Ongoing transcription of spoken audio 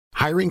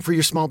Hiring for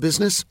your small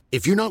business?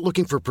 If you're not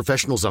looking for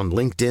professionals on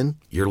LinkedIn,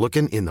 you're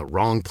looking in the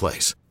wrong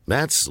place.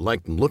 That's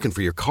like looking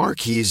for your car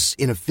keys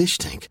in a fish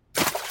tank.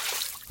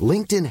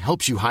 LinkedIn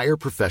helps you hire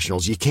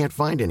professionals you can't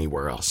find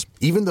anywhere else,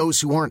 even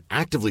those who aren't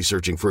actively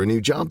searching for a new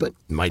job but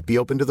might be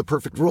open to the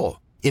perfect role.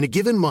 In a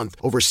given month,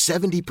 over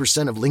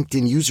 70% of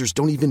LinkedIn users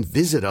don't even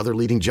visit other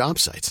leading job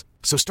sites.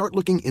 So start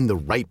looking in the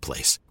right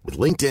place. With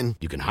LinkedIn,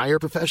 you can hire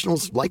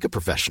professionals like a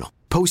professional.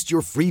 Post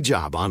your free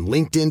job on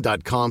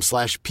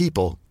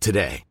linkedin.com/people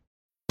today.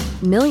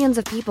 Millions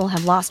of people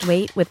have lost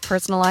weight with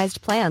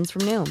personalized plans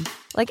from Noom.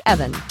 Like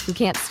Evan, who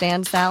can't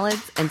stand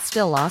salads and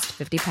still lost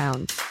 50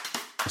 pounds.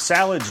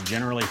 Salads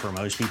generally for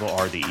most people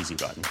are the easy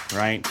button,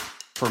 right?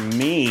 For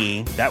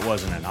me, that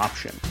wasn't an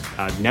option.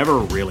 I never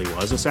really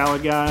was a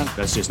salad guy.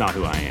 That's just not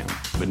who I am.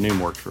 But Noom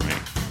worked for me.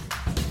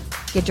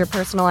 Get your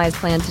personalized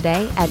plan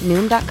today at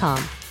Noom.com.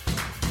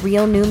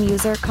 Real Noom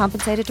user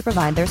compensated to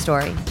provide their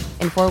story.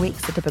 In 4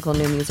 weeks, the typical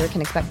Noom user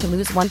can expect to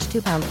lose 1 to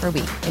 2 pounds per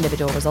week.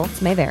 Individual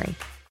results may vary.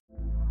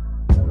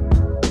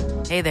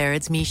 Hey there,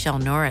 it's Michelle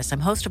Norris.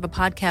 I'm host of a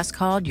podcast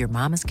called Your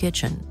Mama's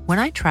Kitchen. When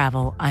I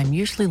travel, I'm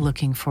usually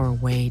looking for a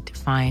way to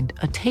find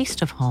a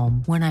taste of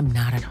home when I'm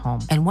not at home.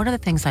 And one of the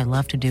things I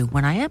love to do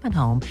when I am at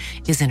home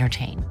is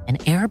entertain. And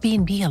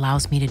Airbnb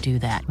allows me to do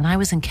that. When I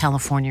was in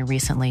California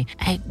recently,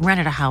 I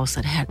rented a house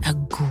that had a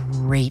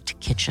great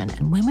kitchen.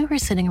 And when we were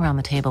sitting around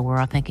the table, we're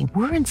all thinking,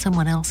 we're in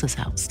someone else's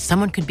house.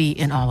 Someone could be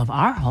in all of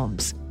our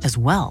homes as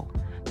well.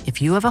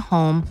 If you have a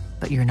home,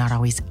 but you're not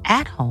always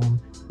at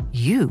home,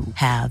 you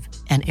have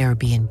an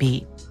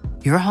Airbnb.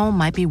 Your home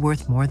might be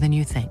worth more than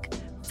you think.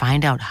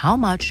 Find out how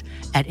much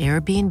at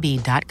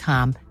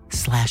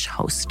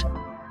airbnb.com/host.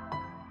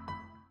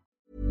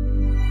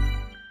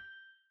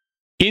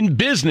 In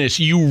business,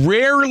 you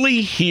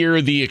rarely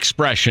hear the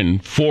expression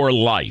for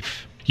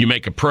life. You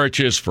make a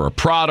purchase for a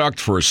product,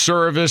 for a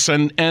service,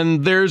 and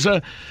there's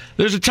a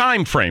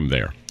time frame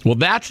there. Well,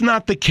 that's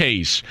not the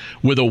case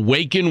with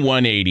Awaken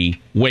 180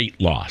 weight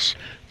loss.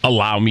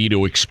 Allow me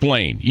to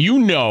explain. You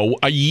know,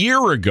 a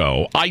year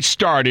ago, I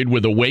started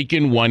with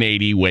Awaken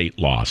 180 weight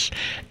loss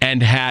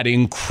and had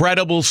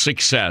incredible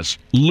success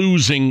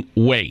losing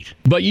weight.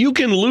 But you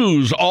can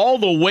lose all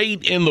the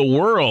weight in the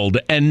world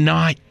and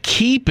not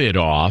keep it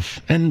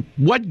off. And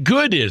what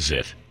good is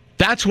it?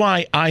 That's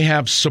why I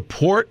have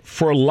support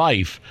for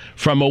life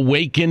from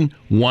Awaken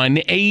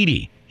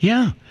 180.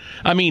 Yeah.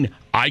 I mean,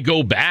 I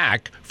go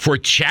back for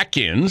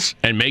check-ins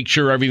and make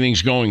sure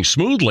everything's going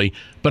smoothly.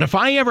 But if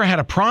I ever had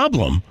a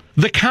problem,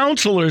 the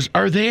counselors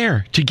are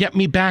there to get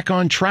me back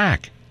on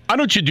track. Why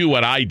don't you do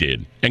what I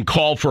did and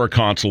call for a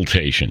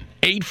consultation?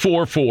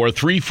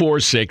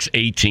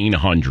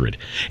 844-346-1800.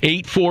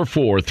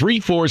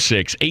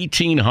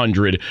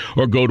 844-346-1800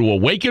 or go to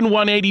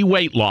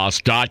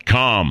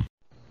awaken180weightloss.com.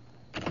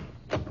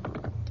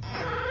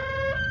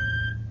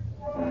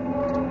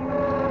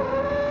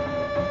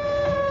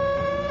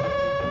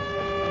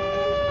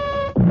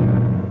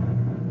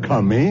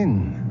 Come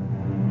in.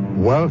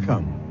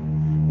 Welcome.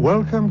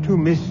 Welcome to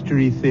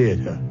Mystery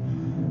Theater.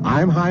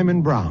 I'm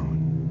Hyman Brown.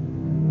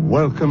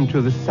 Welcome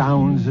to the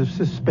sounds of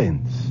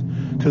suspense,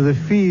 to the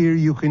fear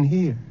you can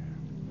hear.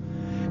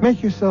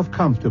 Make yourself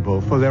comfortable,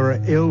 for there are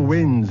ill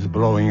winds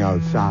blowing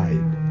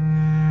outside.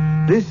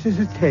 This is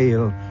a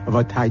tale of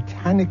a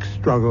titanic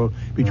struggle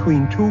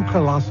between two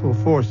colossal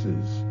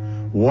forces,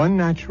 one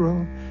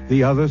natural,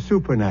 the other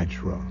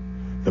supernatural.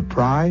 The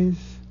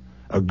prize,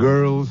 a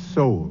girl's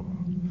soul.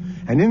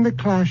 And in the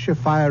clash of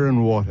fire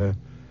and water,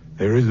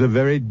 there is the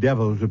very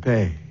devil to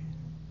pay.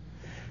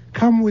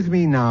 Come with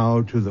me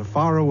now to the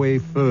faraway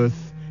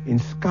Firth in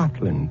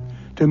Scotland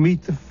to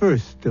meet the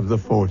first of the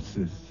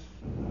forces.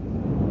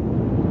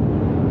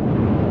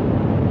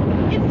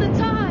 It's the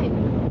tide.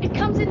 It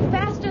comes in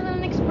faster than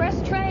an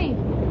express train.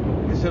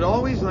 Is it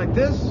always like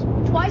this?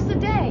 Twice a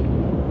day.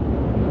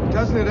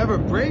 Doesn't it ever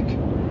break?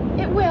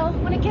 It will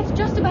when it gets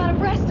just about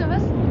abreast of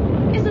us.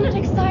 Isn't it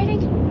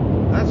exciting?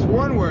 That's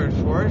one word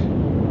for it.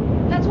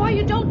 That's why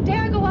you don't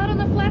dare go out on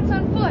the flats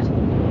on foot.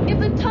 If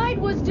the tide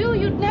was due,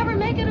 you'd never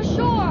make it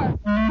ashore.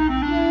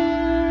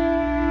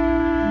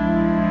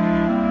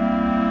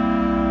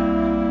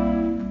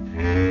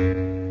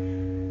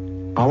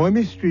 Our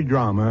mystery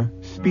drama,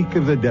 Speak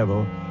of the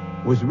Devil,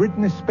 was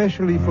written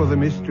especially for the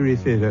Mystery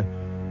Theater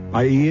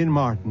by Ian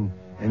Martin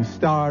and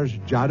stars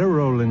Jada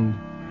Rowland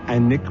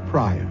and Nick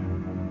Pryor.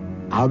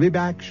 I'll be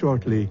back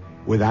shortly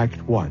with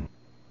Act 1.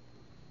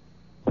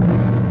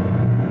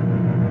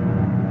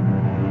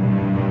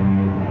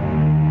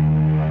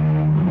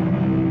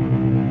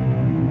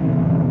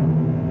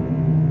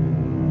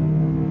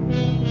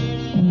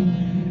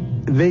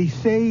 They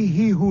say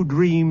he who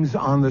dreams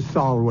on the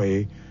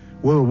Solway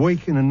will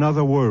wake in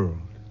another world.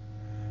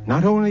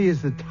 Not only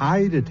is the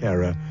tide a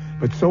terror,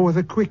 but so are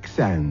the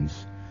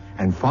quicksands,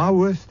 and far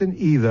worse than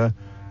either,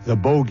 the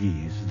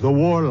bogies, the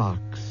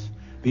warlocks,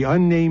 the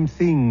unnamed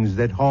things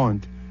that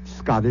haunt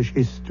Scottish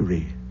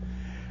history.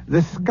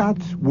 The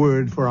Scots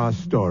word for our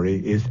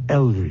story is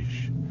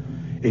eldritch.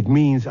 It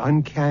means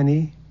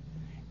uncanny,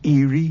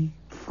 eerie,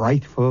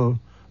 frightful,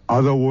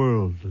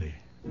 otherworldly.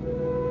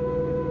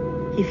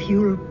 If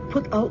you'll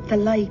put out the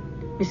light,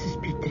 Mrs.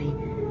 Petrie.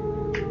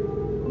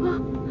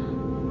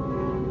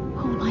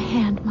 Hold my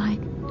hand,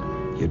 Mike.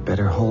 You'd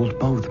better hold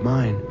both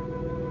mine.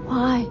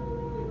 Why?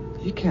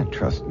 You can't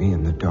trust me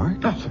in the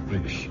dark.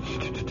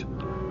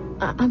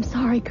 I'm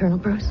sorry, Colonel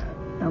Bruce.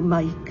 Now,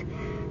 Mike,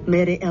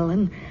 Mary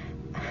Ellen,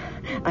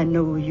 I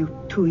know you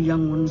two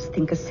young ones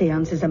think a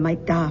seance is a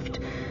mite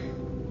daft,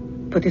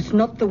 but it's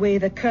not the way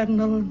the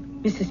Colonel,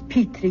 Mrs.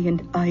 Petrie,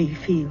 and I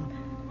feel.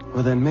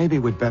 Well, then maybe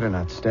we'd better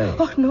not stay.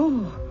 Oh,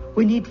 no.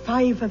 We need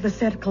 5 of the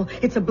circle.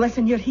 It's a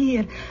blessing you're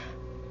here.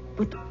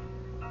 But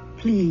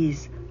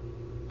please,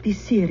 be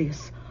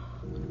serious.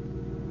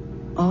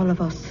 All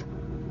of us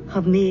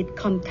have made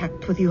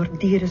contact with your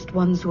dearest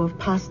ones who have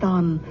passed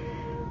on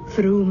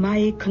through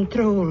my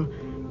control.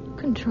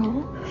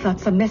 Control?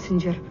 That's a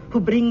messenger who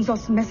brings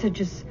us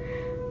messages.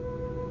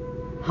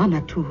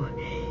 Hanatu.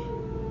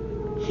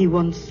 He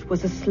once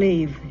was a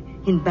slave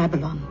in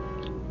Babylon.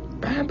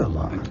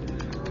 Babylon?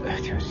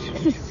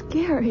 This is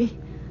scary.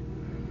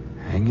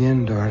 Hang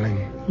in,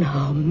 darling.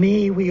 Now,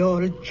 may we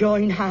all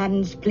join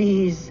hands,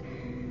 please?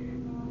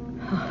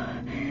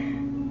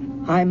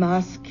 I'm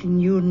asking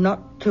you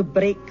not to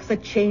break the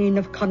chain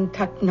of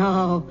contact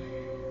now.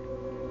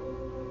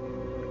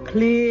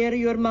 Clear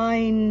your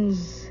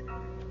minds.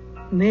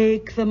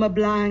 Make them a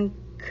blank.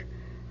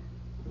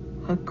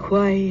 A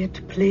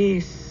quiet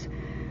place.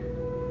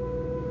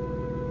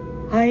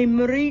 I'm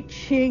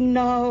reaching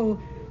now.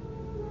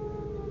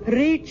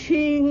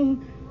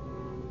 Reaching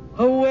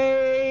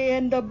away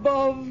and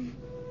above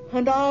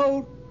and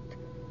out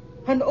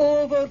and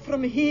over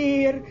from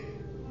here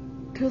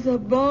to the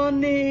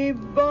bonny,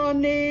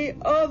 bonny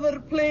other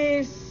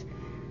place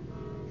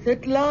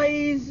that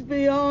lies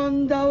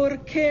beyond our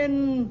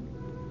ken.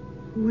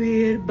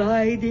 We're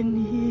biding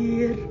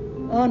here,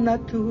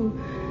 Anatu,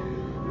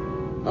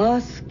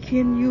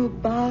 asking you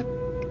back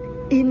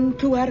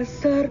into our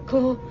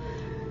circle.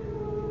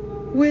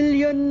 Will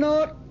you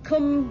not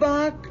come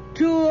back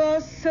to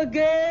us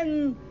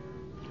again?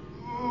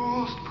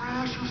 Most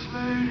precious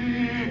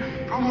lady,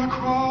 from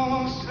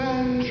across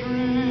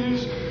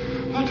centuries,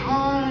 the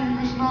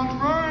time is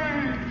not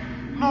right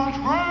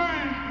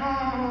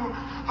now.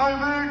 I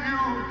beg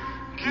you,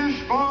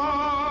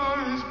 Kishbar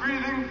is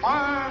breathing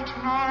fire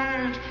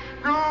tonight.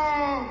 Go,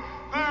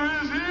 there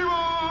is evil.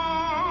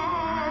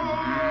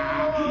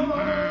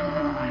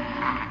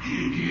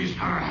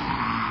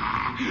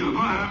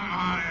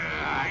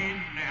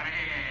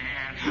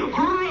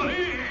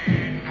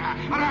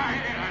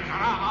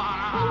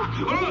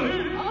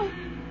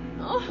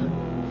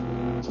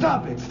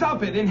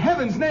 Stop it, in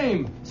heaven's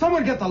name.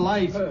 Someone get the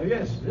light.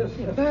 Yes.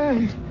 It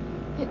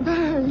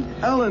burned.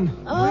 Ellen,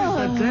 where's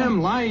that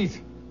damn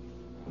light?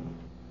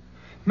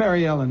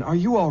 Mary Ellen, are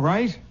you all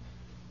right?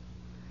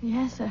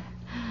 Yes, sir.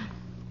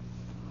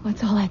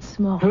 What's all that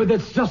smoke? Oh,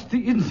 that's just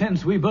the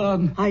incense we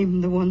burn.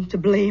 I'm the one to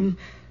blame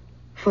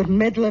for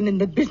meddling in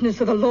the business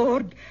of the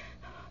Lord.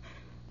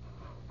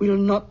 We'll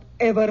not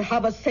ever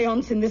have a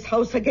seance in this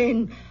house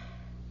again.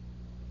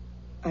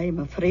 I'm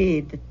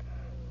afraid that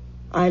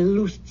I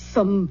loosed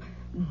some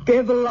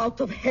devil out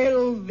of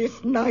hell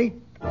this night.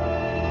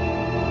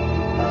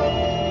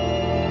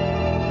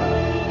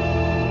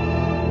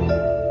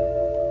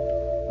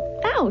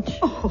 Ouch.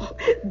 Oh,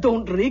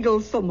 don't wriggle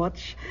so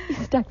much. You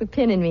stuck the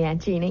pin in me,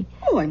 Aunt Jeannie.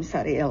 Oh, I'm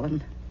sorry,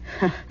 Ellen.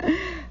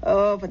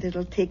 Oh, but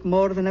it'll take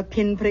more than a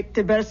pinprick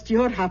to burst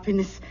your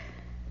happiness.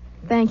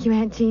 Thank you,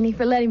 Aunt Jeannie,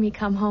 for letting me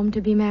come home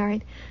to be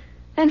married.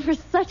 And for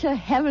such a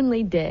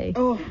heavenly day.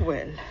 Oh,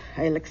 well,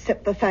 I'll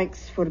accept the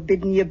thanks for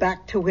bidding you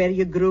back to where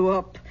you grew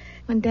up.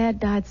 When Dad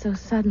died so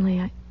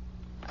suddenly,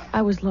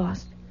 I was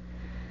lost.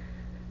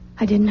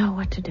 I didn't know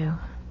what to do.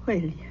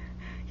 Well,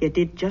 you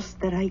did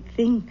just the right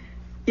thing.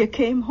 You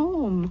came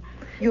home.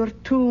 You're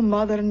 2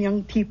 modern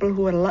young people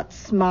who are a lot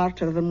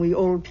smarter than we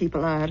old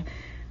people are.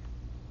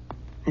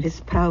 And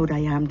as proud I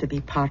am to be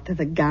part of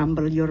the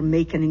gamble you're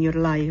making in your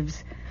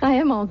lives. I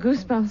am all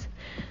goosebumps.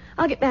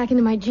 I'll get back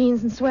into my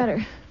jeans and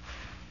sweater.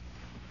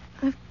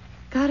 I've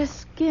got a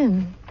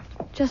skin,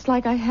 just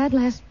like I had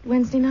last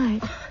Wednesday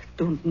night. Oh,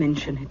 don't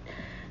mention it.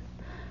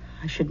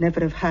 I should never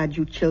have had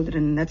you children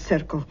in that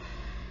circle.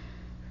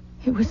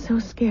 It was so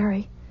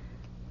scary.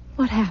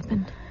 What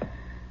happened?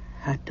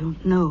 I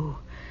don't know.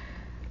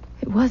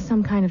 It was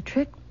some kind of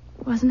trick,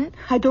 wasn't it?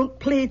 I don't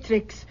play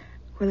tricks.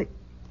 Well,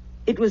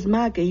 it was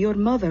Maggie, your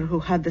mother, who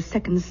had the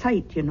second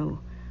sight, you know.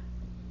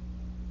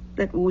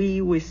 That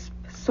wee wisp,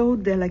 so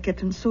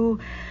delicate and so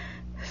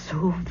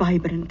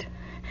vibrant.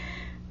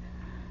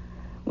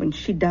 When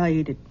she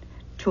died, it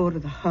tore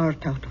the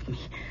heart out of me.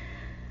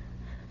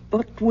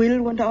 But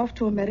Will went off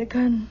to America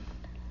and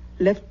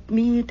left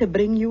me to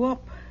bring you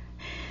up.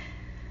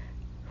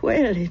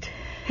 Well, it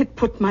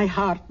put my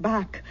heart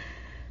back.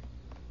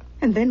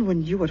 And then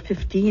when you were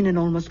 15 and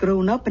almost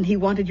grown up and he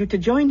wanted you to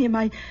join him,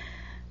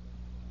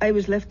 I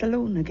was left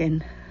alone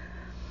again.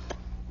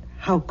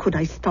 How could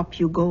I stop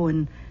you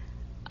going?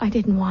 I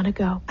didn't want to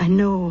go. I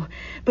know,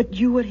 but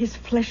you were his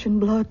flesh and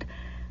blood.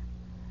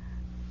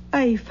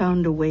 I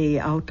found a way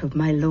out of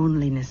my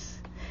loneliness.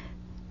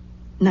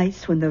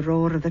 Nights when the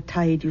roar of the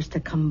tide used to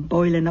come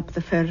boiling up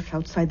the firth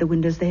outside the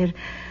windows there.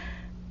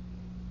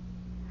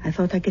 I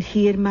thought I could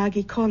hear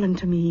Maggie calling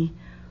to me.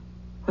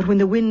 Or when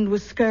the wind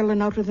was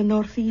skirling out of the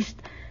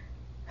northeast,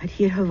 I'd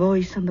hear her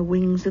voice on the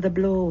wings of the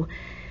blow.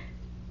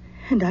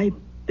 And I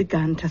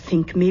began to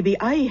think maybe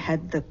I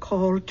had the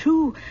call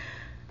too.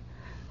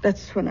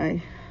 That's when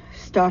I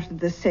started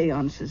the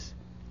seances.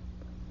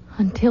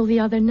 Until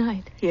the other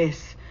night?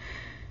 Yes.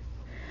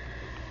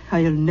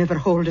 I'll never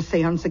hold a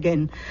seance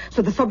again,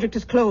 so the subject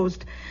is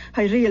closed.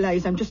 I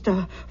realize I'm just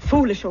a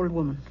foolish old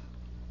woman.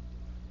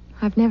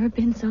 I've never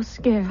been so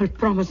scared. Well,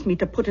 promise me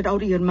to put it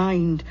out of your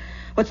mind.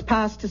 What's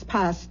past is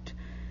past.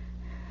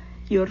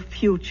 Your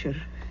future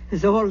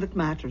is all that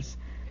matters.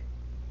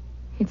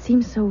 It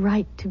seems so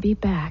right to be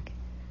back.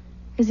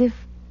 As if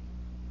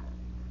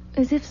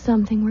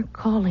something were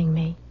calling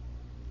me.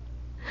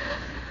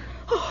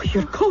 Oh,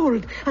 you're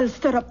cold. I'll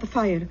stir up the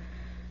fire.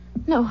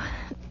 No,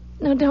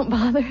 don't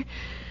bother.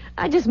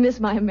 I just miss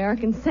my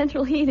American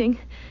central heating.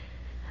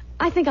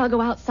 I think I'll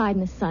go outside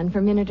in the sun for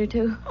a minute or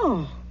two.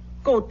 Oh,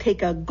 go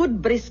take a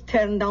good brisk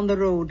turn down the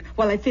road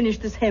while I finish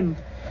this hem.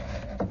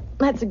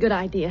 That's a good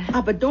idea.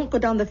 But don't go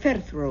down the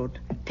Firth road.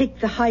 Take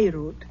the high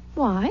road.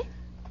 Why?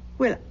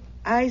 Well,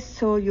 I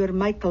saw your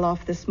Michael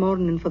off this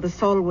morning for the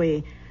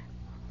Solway.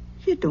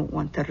 You don't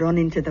want to run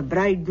into the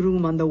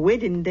bridegroom on the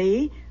wedding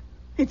day.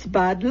 It's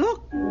bad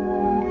luck.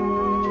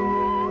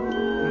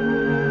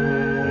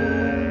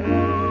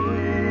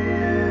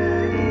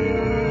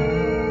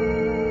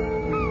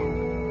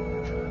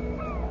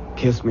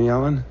 Kiss me,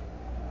 Ellen.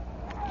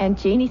 Aunt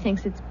Jeannie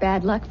thinks it's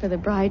bad luck for the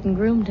bride and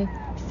groom to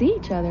see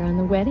each other on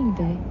the wedding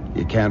day.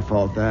 You can't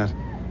fault that.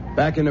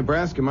 Back in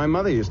Nebraska, my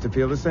mother used to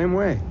feel the same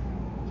way.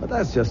 But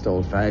that's just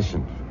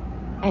old-fashioned.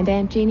 And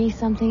Aunt Jeannie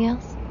something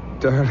else?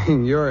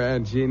 Darling, your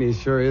Aunt Jeannie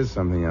sure is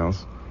something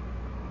else.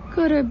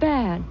 Good or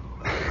bad?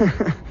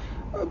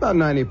 About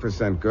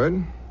 90%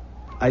 good.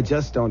 I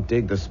just don't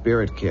dig the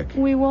spirit kick.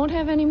 We won't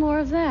have any more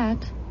of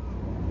that.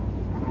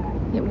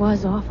 It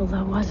was awful,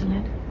 though,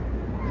 wasn't it?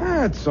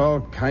 It's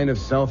all kind of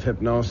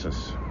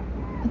self-hypnosis.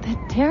 But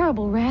that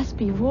terrible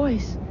raspy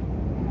voice,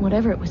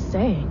 whatever it was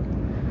saying.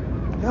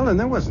 Ellen,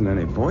 there wasn't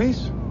any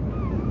voice.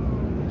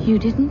 You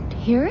didn't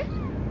hear it?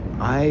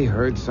 I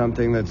heard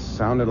something that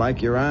sounded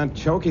like your aunt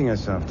choking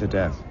herself to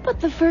death. But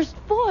the first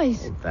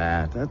voice.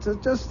 That's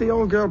just the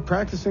old girl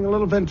practicing a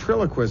little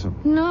ventriloquism.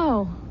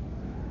 No,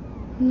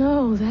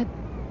 that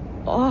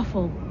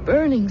awful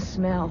burning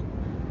smell.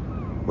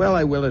 Well,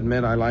 I will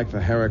admit I like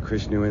the Hare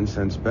Krishna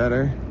incense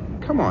better.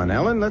 Come on,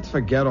 Ellen, let's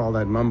forget all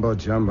that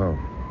mumbo-jumbo.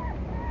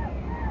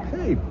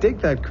 Hey, dig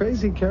that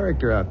crazy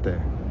character out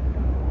there.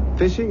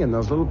 Fishing in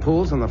those little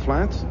pools on the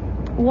flats.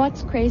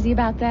 What's crazy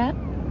about that?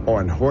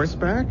 On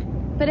horseback?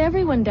 But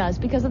everyone does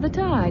because of the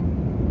tide.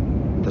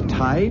 The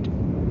tide?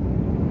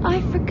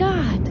 I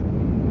forgot.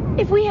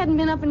 If we hadn't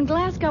been up in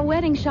Glasgow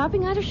wedding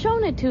shopping, I'd have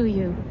shown it to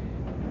you.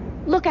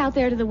 Look out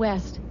there to the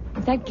west.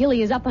 If that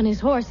Gilly is up on his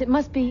horse, it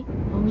must be...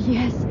 Oh,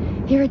 yes,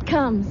 here it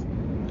comes.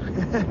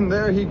 And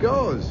there he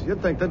goes.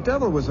 You'd think the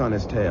devil was on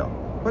his tail.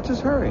 What's his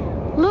hurry?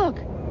 Look,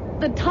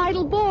 the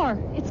tidal bore.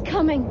 It's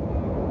coming.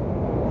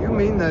 You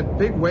mean that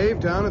big wave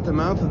down at the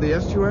mouth of the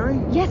estuary?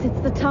 Yes,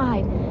 it's the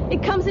tide.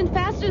 It comes in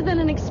faster than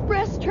an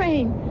express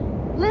train.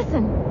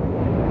 Listen.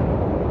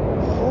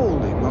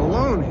 Holy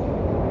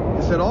Maloney.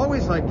 Is it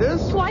always like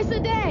this? Twice a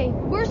day.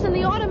 Worse in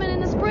the autumn and in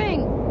the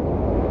spring.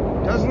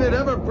 Doesn't it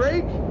ever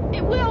break?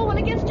 It will when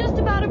it gets just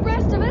about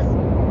abreast of us.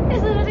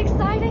 Isn't it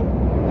exciting?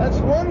 That's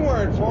one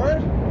word for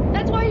it.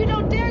 That's why you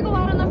don't dare go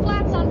out on the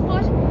flats on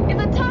foot. If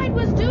the tide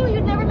was due,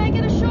 you'd never make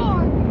it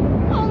ashore.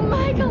 Oh,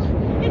 Michael,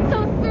 it's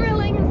so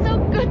thrilling and so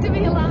good to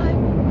be alive.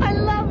 I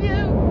love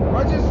you.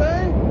 What'd you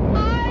say?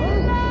 I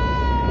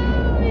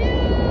love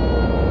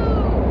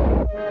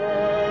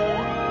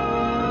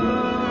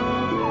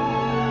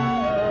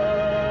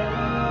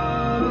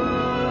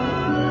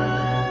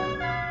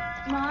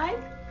you. Mike?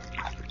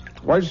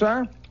 What,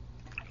 sir?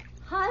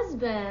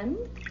 Husband?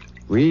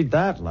 Read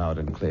that loud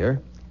and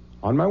clear.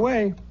 On my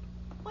way.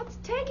 What's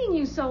taking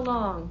you so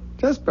long?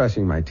 Just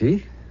brushing my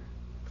teeth.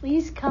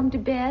 Please come to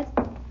bed.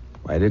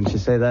 Why didn't you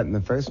say that in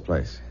the first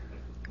place?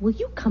 Will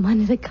you come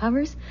under the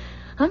covers?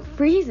 I'm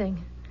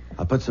freezing.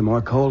 I'll put some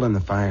more coal in the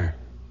fire.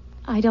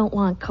 I don't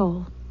want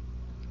coal.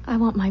 I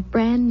want my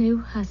brand new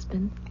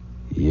husband.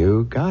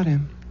 You got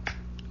him.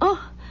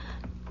 Oh.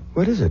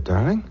 What is it,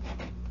 darling?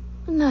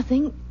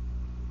 Nothing.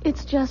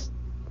 It's just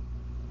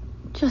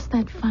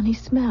that funny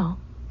smell.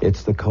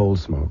 It's the coal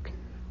smoke.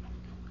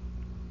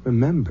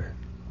 Remember,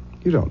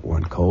 you don't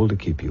want coal to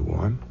keep you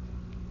warm.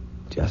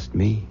 Just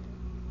me.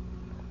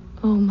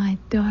 Oh, my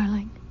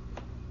darling.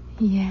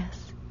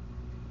 Yes.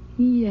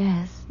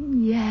 Yes.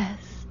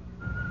 Yes.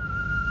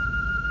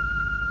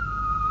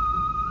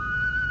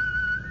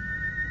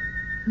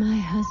 My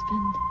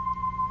husband.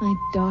 My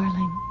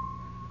darling.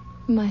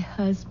 My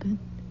husband.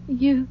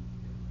 You.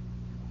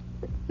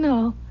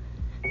 No.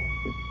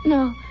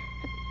 No.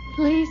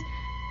 Please.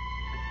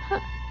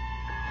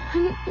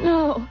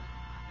 No.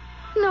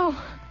 No.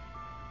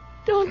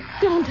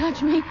 Don't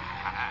touch me.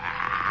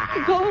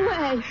 Go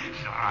away.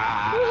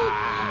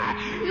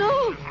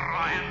 No.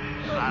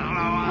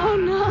 Oh,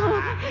 no.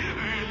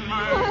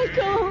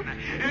 Michael.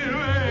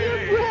 Your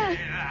breath.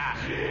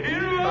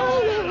 Oh,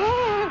 the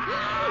hair.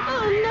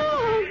 Oh,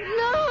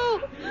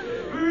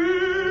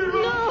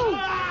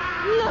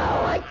 no.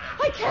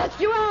 I cast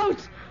you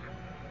out.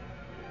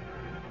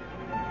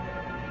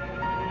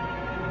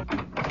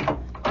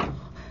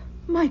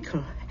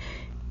 Michael,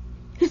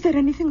 is there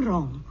anything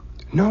wrong?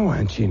 No,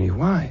 Aunt Jeannie,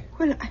 why?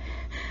 Well,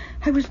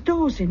 I was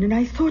dozing and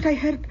I thought I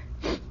heard...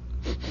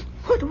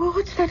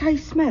 What's that I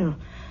smell?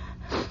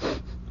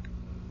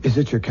 Is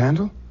it your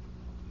candle?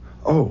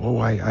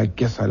 I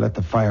guess I let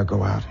the fire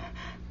go out.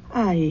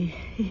 Aye,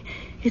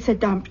 it's a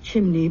damp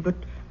chimney, but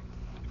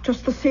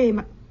just the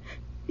same...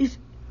 Is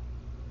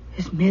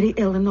Mary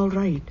Ellen all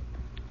right?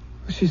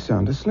 She's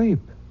sound asleep.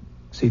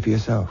 See for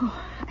yourself.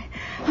 Oh,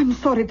 I'm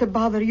sorry to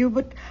bother you,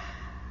 but...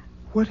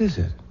 What is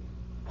it?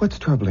 What's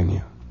troubling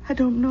you? I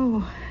don't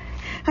know.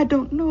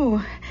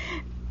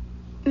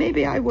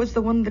 Maybe I was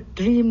the one that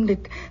dreamed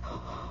it.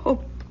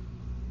 Oh,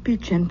 be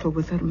gentle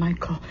with her,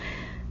 Michael.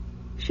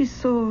 She's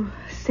so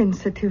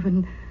sensitive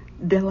and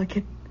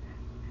delicate.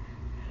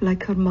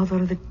 Like her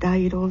mother that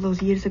died all those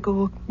years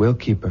ago. We'll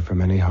keep her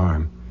from any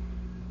harm.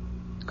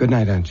 Good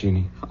night, Aunt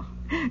Jeannie. Oh,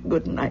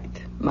 good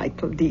night,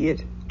 Michael, dear.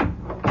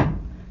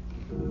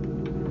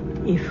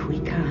 If we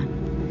can.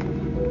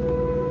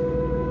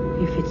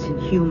 If it's in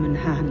human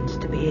hands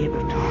to be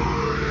able to.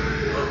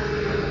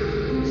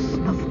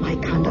 Snuff my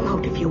candle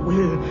out if you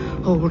will,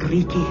 old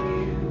Ricky.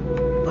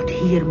 But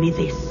hear me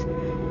this.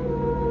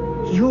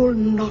 You'll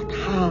not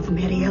have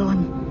Mary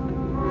Ellen.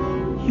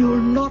 You'll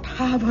not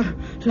have her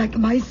like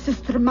my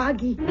sister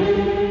Maggie.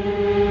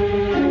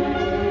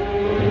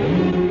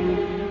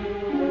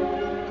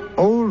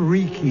 Old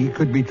Ricky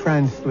could be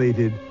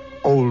translated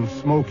Old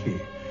Smoky.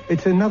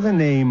 It's another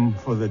name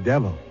for the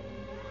devil.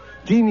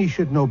 Jeannie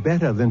should know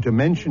better than to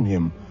mention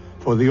him,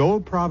 for the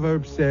old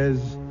proverb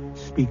says,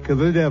 speak of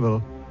the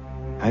devil,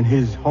 and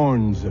his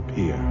horns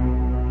appear.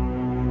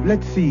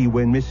 Let's see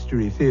when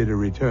Mystery Theater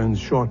returns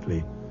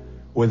shortly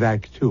with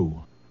Act 2.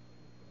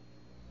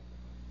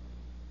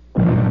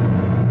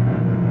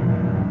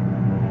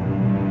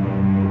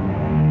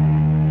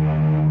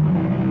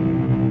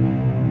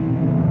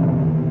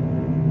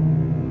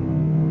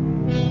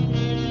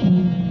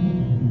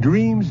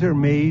 Dreams are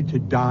made to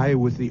die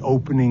with the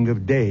opening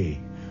of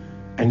day,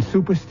 and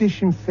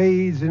superstition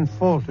fades and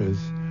falters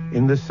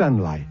in the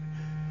sunlight.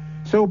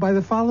 So by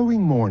the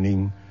following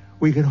morning,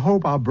 we could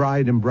hope our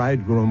bride and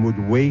bridegroom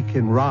would wake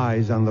and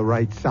rise on the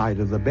right side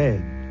of the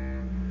bed.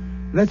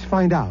 Let's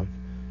find out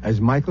as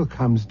Michael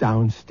comes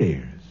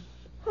downstairs.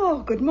 Oh,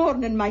 good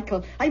morning,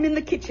 Michael. I'm in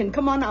the kitchen.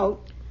 Come on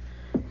out.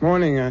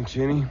 Morning, Aunt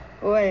Jeannie.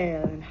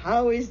 Well,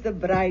 how is the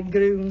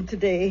bridegroom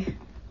today?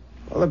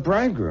 Well, the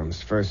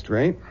bridegroom's first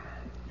rate.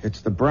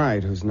 It's the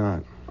bride who's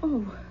not.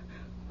 Oh,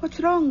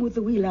 what's wrong with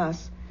the wee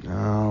lass?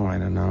 Oh, I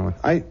don't know.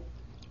 I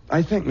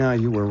think now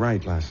you were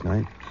right last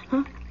night.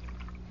 Huh?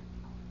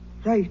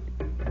 Right.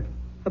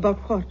 About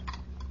what?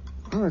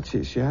 Oh,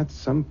 she had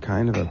some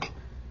kind of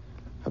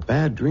a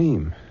bad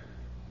dream.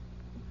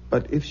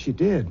 But if she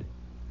did,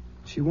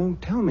 she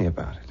won't tell me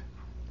about it.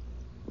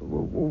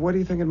 What do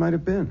you think it might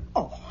have been?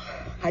 Oh,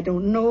 I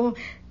don't know.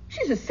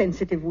 She's a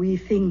sensitive wee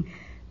thing.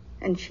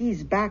 And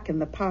she's back in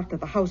the part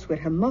of the house where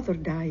her mother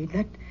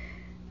died.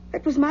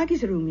 That was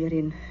Maggie's room you're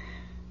in.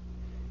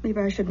 Maybe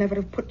I should never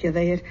have put you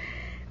there.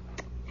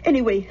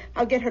 Anyway,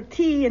 I'll get her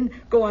tea and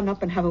go on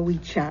up and have a wee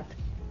chat.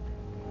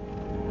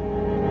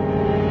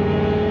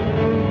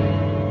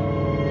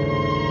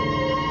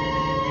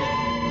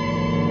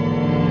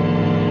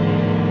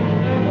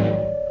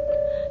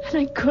 And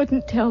I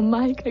couldn't tell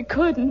Mike. I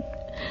couldn't.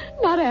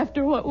 Not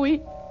after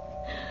my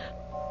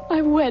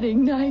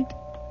wedding night.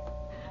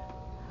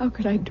 How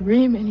could I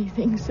dream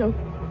anything so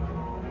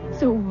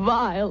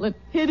vile and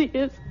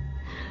hideous?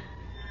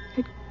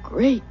 That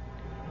great,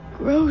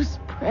 gross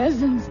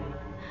presence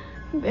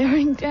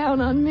bearing down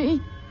on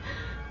me.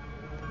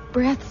 The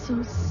breath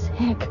so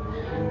sick.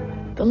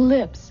 The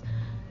lips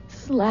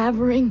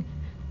slavering.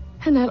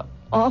 And that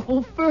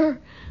awful fur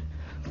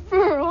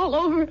all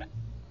over.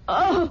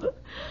 Oh!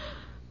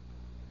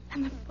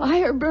 And the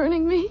fire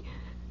burning me.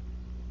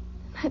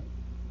 That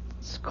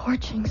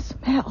scorching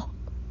smell.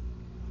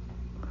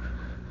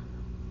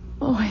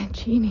 Oh, Aunt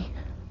Jeannie,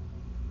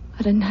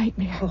 what a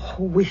nightmare. Oh,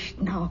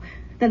 wished now.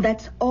 Then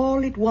that's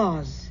all it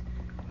was.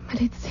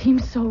 But it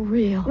seems so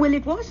real. Well,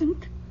 it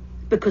wasn't.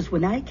 Because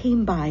when I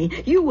came by,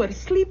 you were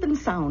sleeping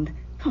sound.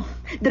 Oh,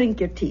 drink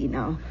your tea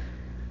now.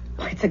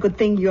 Oh, it's a good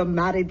thing you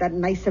married that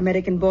nice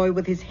American boy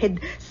with his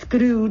head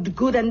screwed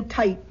good and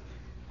tight.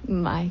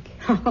 Mike.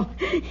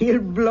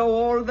 He'll blow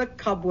all the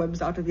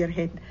cobwebs out of your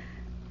head.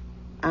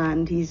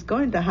 And he's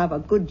going to have a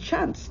good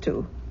chance,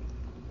 too.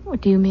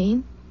 What do you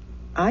mean?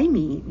 I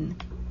mean,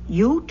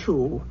 you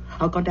two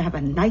are going to have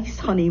a nice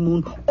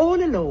honeymoon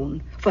all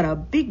alone for a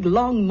big,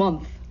 long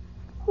month.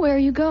 Where are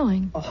you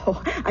going?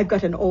 Oh, I've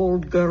got an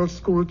old girls'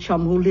 school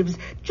chum who lives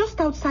just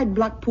outside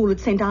Blackpool at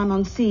St.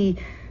 Anne-on-Sea.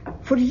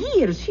 For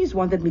years, she's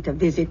wanted me to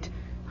visit.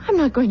 I'm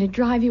not going to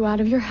drive you out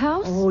of your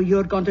house. Oh,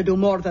 you're going to do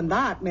more than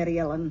that, Mary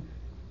Ellen.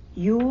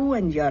 You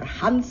and your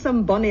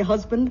handsome bunny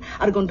husband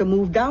are going to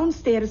move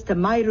downstairs to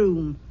my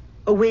room,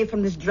 away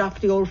from this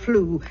drafty old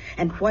flue.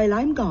 And while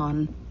I'm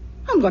gone,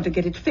 I'm going to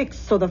get it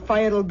fixed so the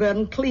fire will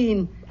burn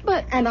clean.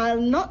 And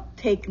I'll not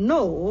take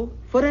no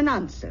for an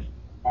answer.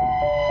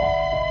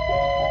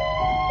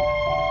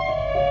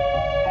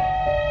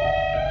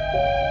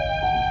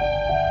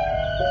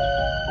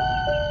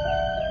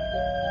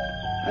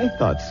 I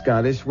thought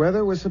Scottish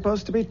weather was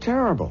supposed to be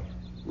terrible.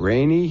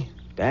 Rainy,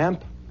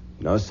 damp,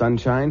 no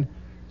sunshine.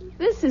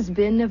 This has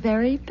been a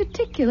very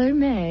particular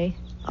May.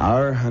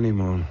 Our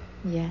honeymoon.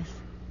 Yes.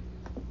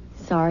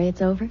 Sorry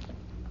it's over.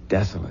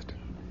 Desolate.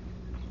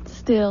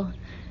 Still,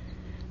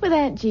 with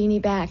Aunt Jeannie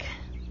back,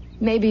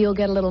 maybe you'll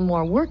get a little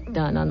more work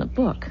done on the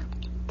book.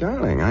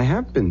 Darling, I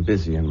have been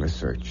busy in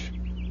research.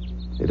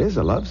 It is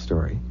a love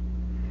story.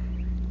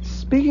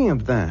 Speaking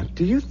of that,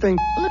 do you think...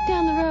 Look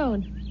down the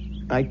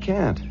road. I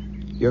can't.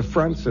 Your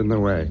front's in the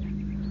way.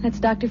 That's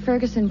Dr.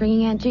 Ferguson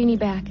bringing Aunt Jeannie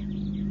back.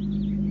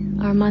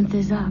 Our month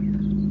is up.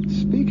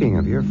 Speaking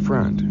of your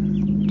front,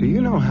 do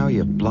you know how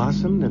you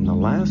blossomed in the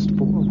last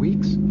 4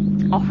 weeks?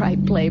 All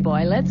right,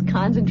 Playboy, let's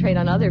concentrate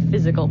on other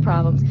physical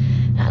problems.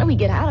 How do we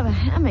get out of a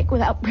hammock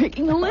without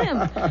breaking a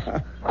limb?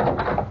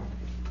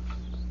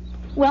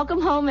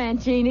 Welcome home,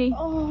 Aunt Jeannie.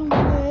 Oh,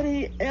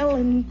 Mary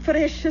Ellen,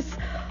 precious.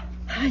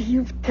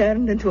 You've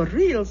turned into a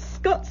real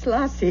Scots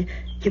lassie.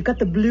 You've got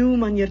the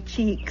bloom on your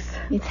cheeks.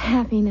 It's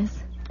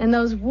happiness. And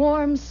those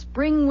warm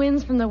spring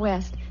winds from the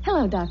west.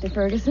 Hello, Dr.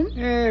 Ferguson.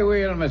 Hey,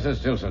 well,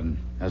 Mrs. Tilson.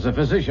 As a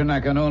physician, I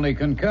can only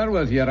concur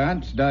with your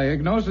aunt's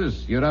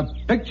diagnosis. You're a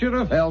picture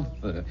of health.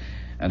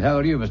 And how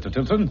are you, Mr.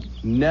 Tilson?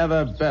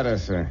 Never better,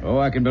 sir. Oh,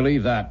 I can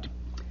believe that.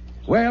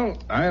 Well,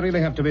 I really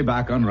have to be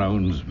back on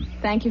rounds.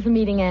 Thank you for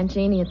meeting Aunt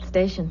Jeannie at the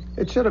station.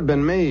 It should have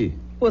been me.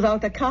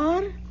 Without a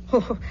car?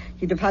 Oh,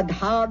 you'd have had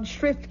hard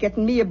shrift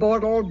getting me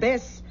aboard Old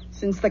Bess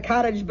since the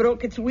carriage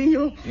broke its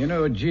wheel. You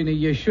know, Jeannie,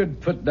 you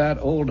should put that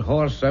old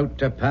horse out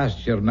to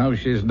pasture now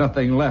she's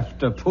nothing left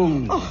to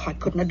pull. Oh, I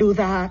couldn't do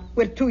that.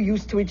 We're too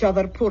used to each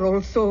other, poor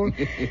old soul.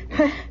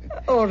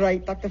 All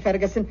right, Dr.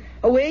 Ferguson.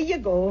 Away you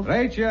go.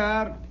 Right you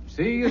are.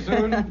 See you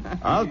soon.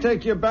 I'll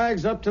take your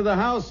bags up to the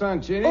house,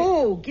 Aunt Jeannie.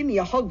 Oh, give me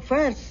a hug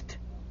first.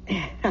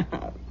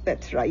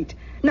 That's right.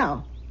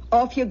 Now,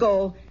 off you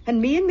go.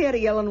 And me and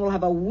Mary Ellen will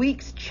have a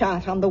week's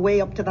chat on the way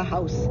up to the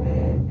house.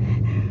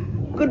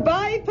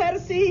 Goodbye,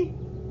 Percy.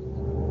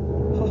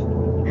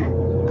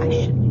 Oh, I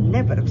should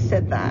never have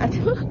said that.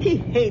 He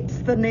hates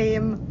the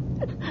name.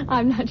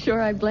 I'm not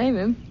sure I blame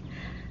him.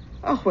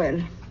 Oh,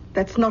 well,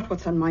 that's not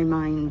what's on my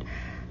mind.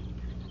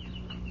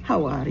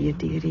 How are you,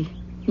 dearie?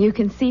 You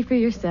can see for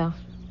yourself.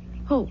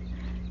 Oh,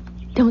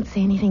 don't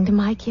say anything to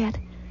Mike yet.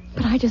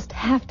 But I just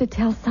have to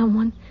tell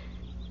someone.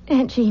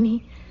 Aunt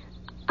Jeannie,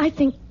 I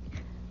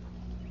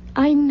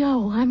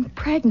know I'm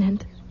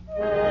pregnant.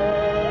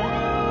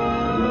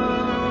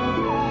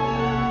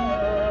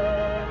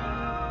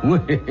 Well,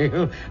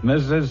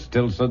 Mrs.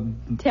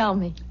 Tilson. Tell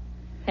me,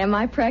 am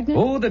I pregnant?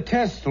 Oh, the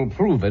tests will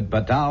prove it,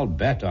 but I'll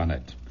bet on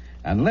it.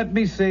 And let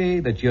me say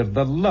that you're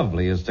the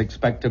loveliest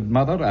expected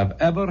mother I've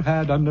ever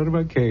had under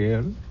my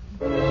care.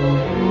 Well,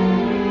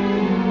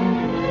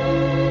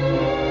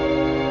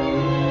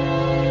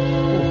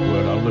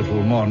 a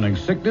little morning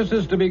sickness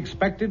is to be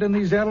expected in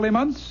these early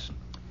months.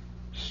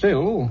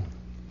 Still...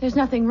 There's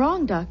nothing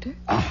wrong, Doctor.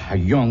 A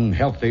young,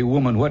 healthy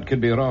woman, what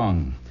could be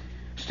wrong?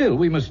 Still,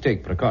 we must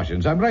take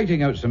precautions. I'm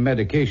writing out some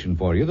medication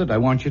for you that I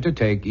want you to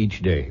take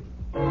each day.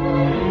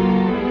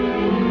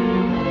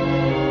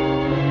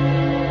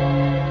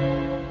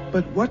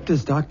 But what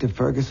does Dr.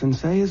 Ferguson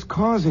say is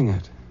causing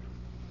it?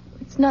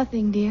 It's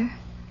nothing, dear.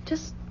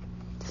 Just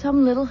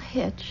some little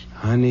hitch.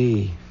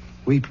 Honey,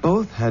 we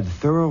both had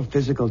thorough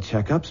physical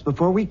checkups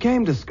before we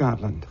came to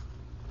Scotland.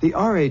 The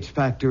RH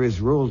factor is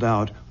ruled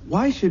out.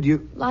 Why should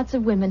you... Lots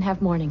of women have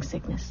morning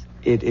sickness.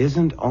 It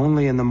isn't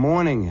only in the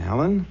morning,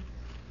 Helen.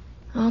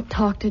 I'll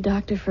talk to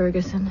Dr.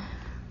 Ferguson.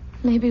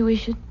 Maybe we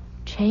should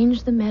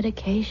change the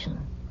medication.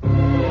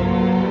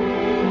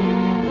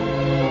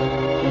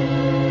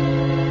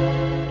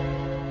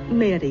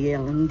 Mary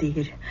Ellen,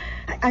 dear,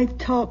 I've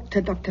talked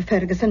to Dr.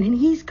 Ferguson, and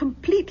he's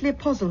completely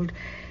puzzled.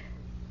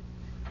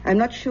 I'm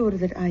not sure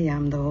that I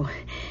am, though.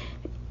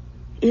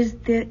 Is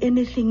there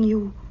anything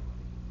you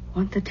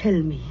want to tell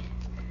me?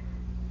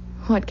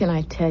 What can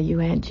I tell you,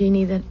 Aunt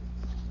Jeannie, that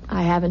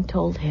I haven't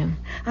told him?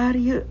 Are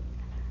you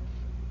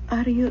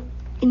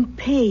in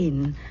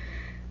pain?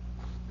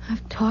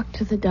 I've talked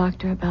to the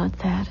doctor about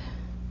that.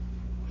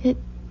 It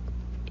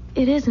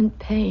isn't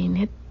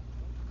pain.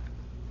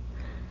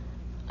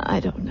 I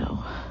don't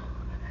know.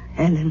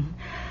 Ellen,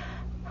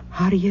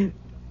 are you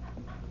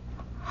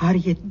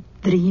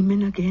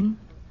dreaming again?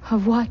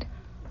 Of what?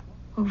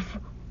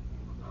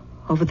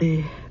 Of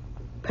the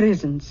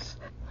presents.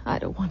 I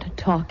don't want to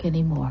talk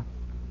anymore.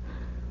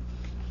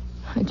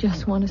 I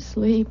just want to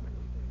sleep.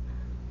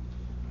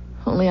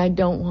 Only I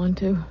don't want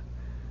to.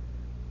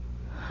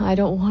 I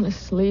don't want to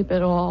sleep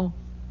at all.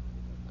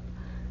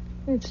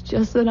 It's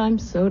just that I'm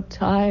so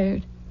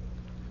tired.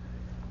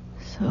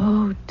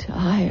 so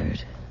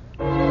tired.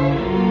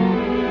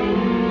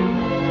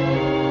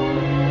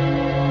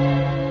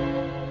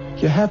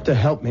 You have to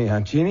help me,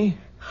 Aunt Jeannie.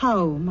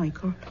 How,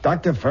 Michael?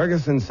 Dr.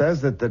 Ferguson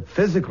says that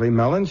physically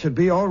Mellon should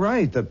be all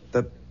right.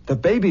 The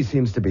baby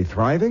seems to be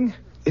thriving.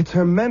 It's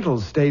her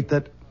mental state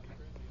that...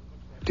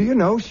 Do you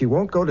know she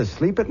won't go to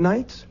sleep at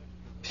nights?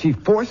 She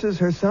forces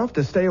herself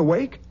to stay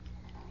awake?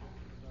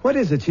 What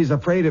is it she's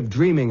afraid of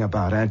dreaming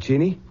about, Aunt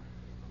Jeannie?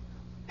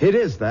 It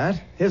is that,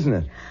 isn't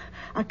it?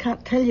 I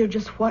can't tell you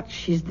just what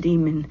she's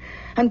dreaming.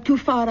 I'm too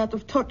far out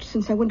of touch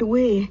since I went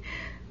away.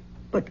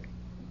 But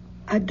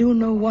I do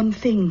know one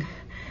thing.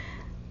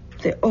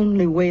 The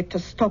only way to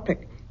stop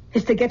it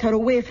is to get her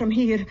away from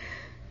here.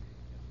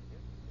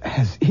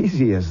 As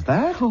easy as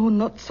that? Oh,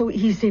 not so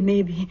easy,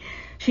 maybe.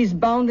 She's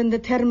bound and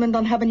determined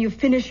on having you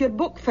finish your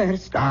book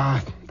first.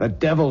 Ah, the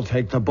devil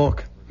take the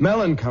book.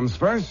 Mellon comes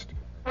first.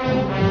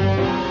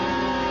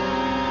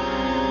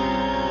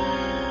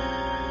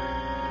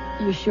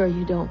 You sure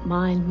you don't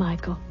mind,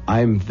 Michael?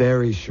 I'm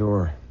very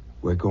sure.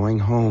 We're going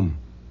home.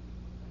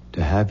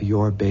 To have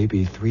your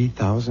baby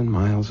 3,000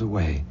 miles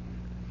away.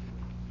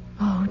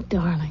 Oh,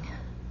 darling.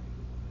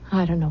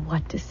 I don't know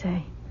what to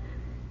say.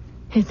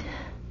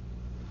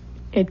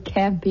 It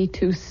can't be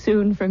too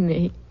soon for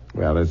me.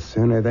 Well, it's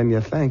sooner than you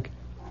think.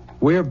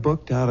 We're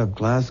booked out of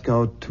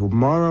Glasgow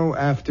tomorrow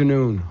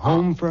afternoon.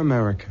 Home for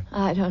America.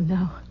 I don't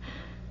know.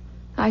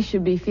 I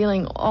should be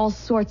feeling all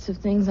sorts of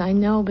things, I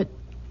know, but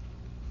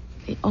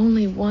the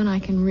only one I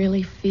can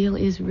really feel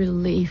is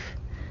relief.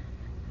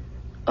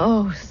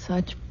 Oh,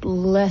 such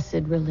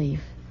blessed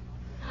relief.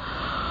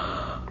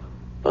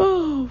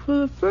 Oh, for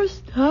the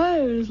first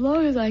time, as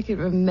long as I can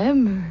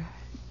remember,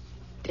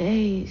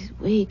 days,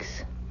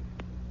 weeks,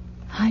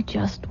 I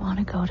just want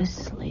to go to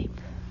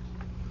sleep.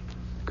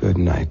 Good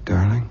night,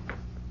 darling.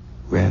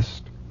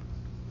 Rest.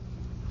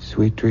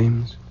 Sweet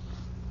dreams.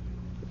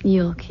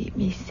 You'll keep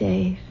me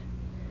safe.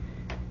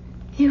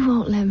 You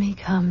won't let me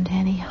come to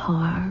any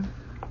harm.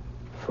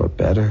 For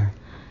better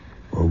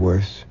or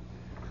worse,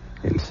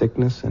 in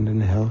sickness and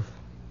in health,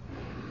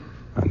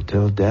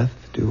 until death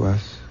do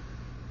us.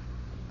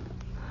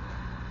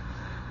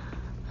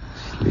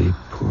 Sleep,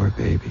 poor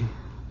baby.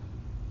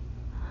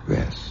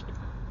 Rest.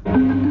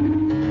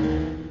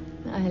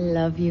 I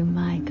love you,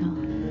 Michael.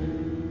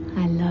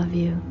 I love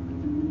you.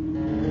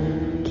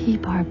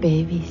 Keep our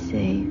baby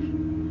safe.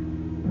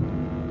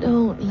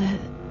 Don't let...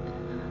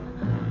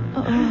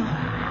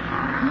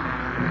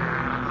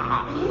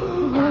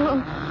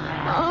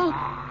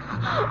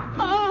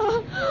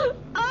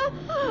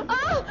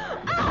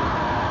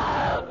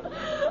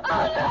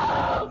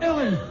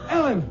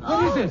 Ellen,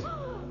 what is it?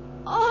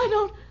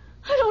 Oh,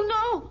 I don't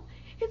know.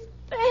 It's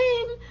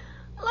pain,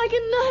 like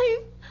a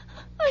knife.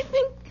 I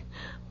think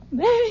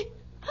maybe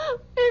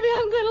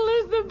I'm going to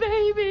lose the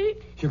baby.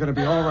 You're going to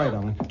be all right,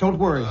 Ellen. Don't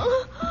worry.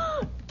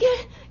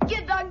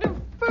 Get Dr.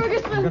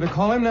 Ferguson. I'm going to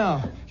call him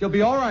now. You'll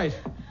be all right.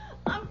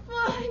 I'm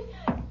fine.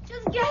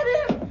 Just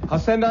get him. I'll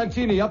send Aunt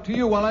Jeannie up to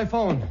you while I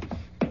phone.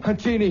 Aunt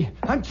Jeannie!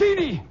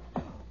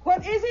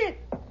 What is it?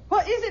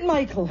 What is it,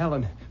 Michael?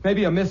 Helen,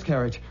 maybe a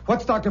miscarriage.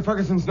 What's Dr.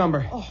 Ferguson's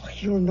number? Oh,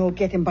 you'll no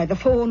get him by the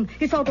phone.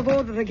 It's out of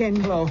order again.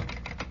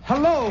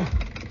 Hello?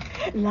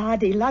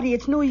 Laddie,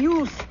 it's no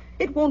use.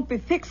 It won't be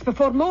fixed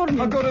before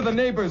morning. I'll go to the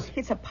neighbors.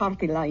 It's a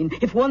party line.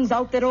 If one's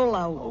out, they're all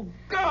out. Oh,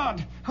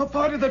 God! How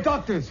far to the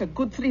doctors? It's a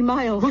good 3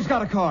 miles. Who's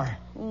got a car?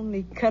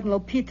 Only Colonel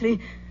Petrie,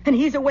 and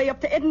he's away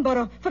up to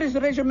Edinburgh for his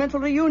regimental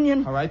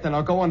reunion. All right, then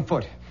I'll go on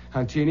foot.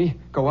 Aunt Jeannie,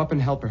 go up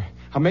and help her.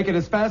 I'll make it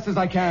as fast as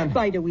I can.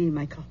 By the way,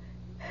 Michael,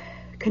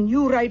 can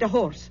you ride a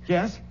horse?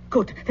 Yes.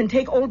 Good. Then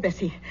take old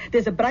Bessie.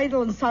 There's a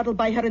bridle and saddle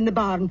by her in the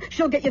barn.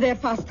 She'll get you there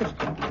faster.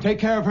 Take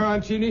care of her,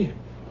 Aunt Jeannie.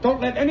 Don't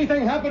let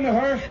anything happen to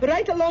her.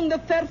 Right along the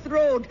Firth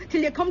Road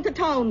till you come to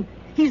town.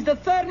 He's the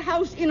third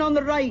house in on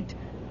the right.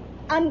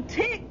 And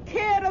take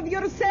care of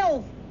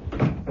yourself.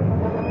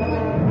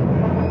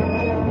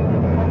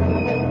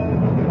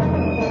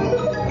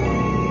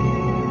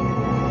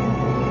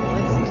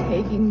 What's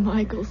taking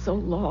Michael so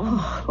long?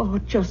 Oh,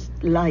 just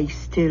lie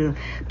still.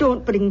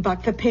 Don't bring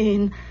back the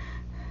pain.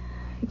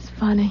 It's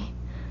funny.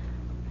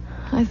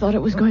 I thought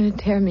it was going to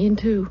tear me in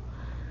two.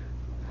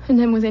 And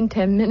then within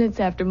 10 minutes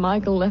after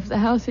Michael left the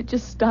house, it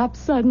just stopped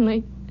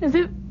suddenly. As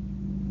if...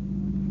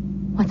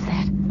 What's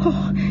that?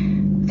 Oh,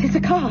 there's a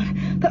car.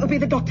 That'll be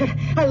the doctor.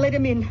 I'll let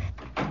him in.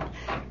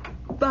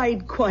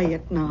 Bide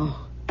quiet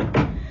now.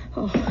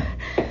 Oh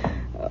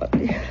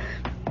dear.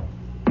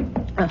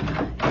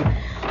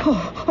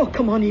 Oh,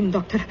 come on in,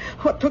 doctor.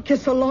 What took you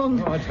so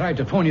long? Oh, I tried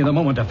to phone you the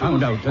moment I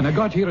found out, and I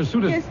got here as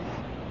soon as... Yes.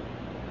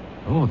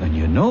 Oh, then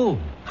you know.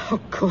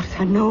 Of course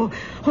I know.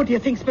 Who do you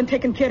think's been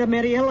taking care of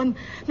Mary Ellen?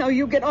 Now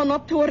you get on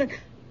up to her and...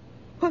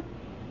 What?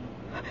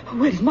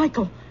 Where's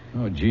Michael?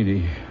 Oh,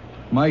 Jeannie,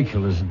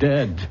 Michael is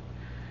dead.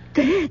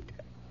 Dead?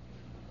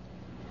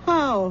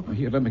 How?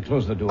 Here, let me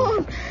close the door.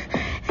 Oh.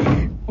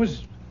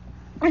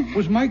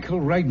 Was Michael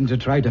riding to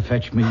try to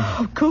fetch me?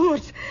 Of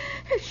course.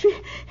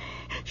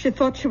 She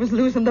thought she was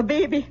losing the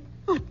baby.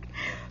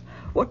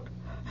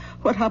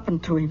 What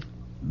happened to him?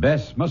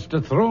 Bess must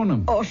have thrown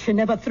him. Oh, she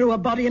never threw a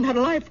body in her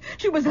life.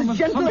 She was as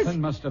gentle as...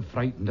 Something must have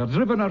frightened her,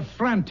 driven her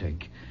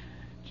frantic.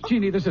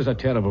 Jeannie, this is a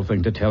terrible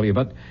thing to tell you,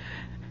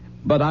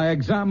 but I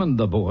examined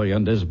the boy,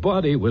 and his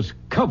body was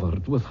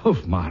covered with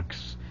hoof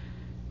marks.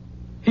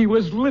 He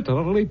was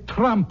literally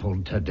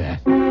trampled to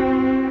death.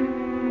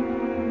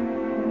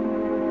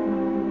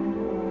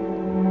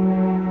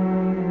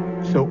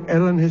 So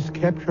Ellen has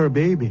kept her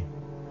baby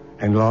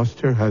and lost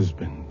her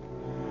husband.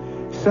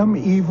 Some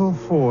evil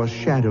force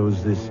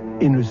shadows this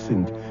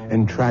innocent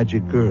and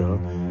tragic girl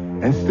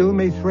and still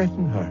may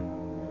threaten her.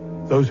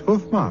 Those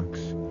hoof marks,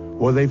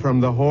 were they from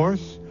the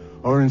horse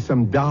or in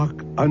some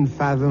dark,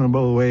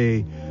 unfathomable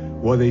way,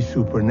 were they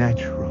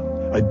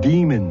supernatural, a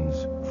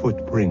demon's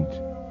footprint?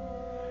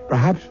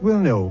 Perhaps we'll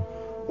know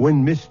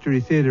when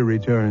Mystery Theater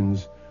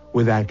returns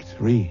with Act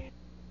 3.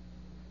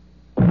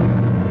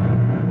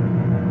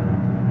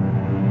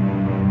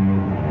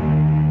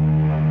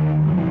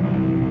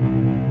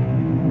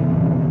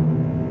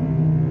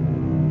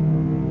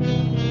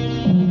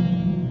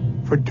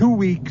 For 2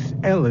 weeks,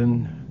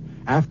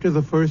 Ellen, after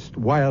the first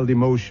wild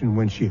emotion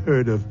when she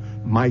heard of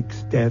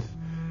Mike's death,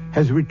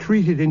 has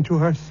retreated into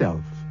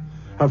herself,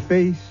 her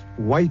face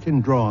white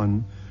and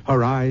drawn,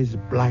 her eyes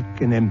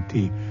black and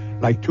empty,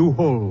 like 2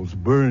 holes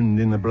burned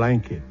in a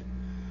blanket.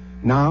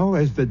 Now,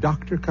 as the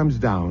doctor comes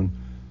down,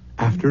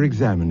 after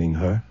examining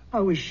her...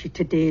 How is she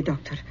today,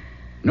 Doctor?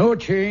 No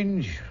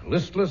change.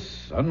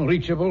 Listless,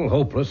 unreachable,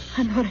 hopeless.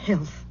 And her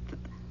health.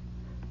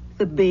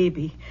 The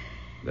baby.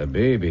 The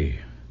baby.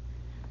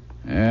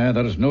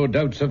 There's no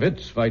doubts of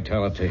its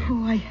vitality.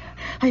 Oh,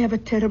 I have a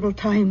terrible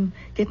time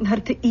getting her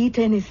to eat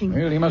anything.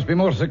 Well, you must be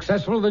more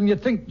successful than you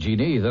think,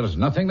 Jeannie. There's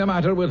nothing the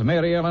matter with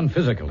Mary Ellen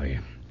physically.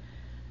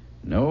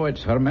 No,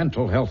 it's her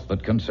mental health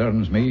that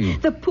concerns me.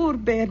 The poor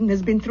bairn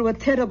has been through a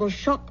terrible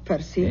shock,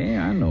 Percy.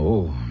 Yeah, I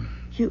know.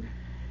 You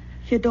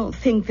don't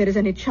think there is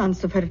any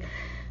chance of her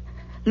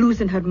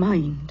losing her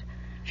mind?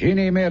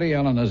 Jeannie, Mary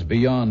Ellen is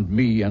beyond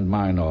me and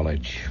my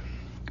knowledge.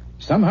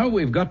 Somehow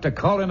we've got to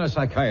call in a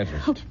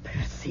psychiatrist. Oh,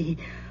 Percy,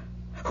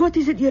 what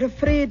is it you're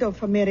afraid of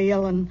for Mary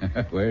Ellen?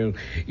 Well,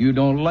 you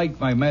don't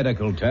like my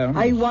medical terms.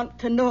 I want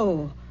to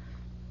know.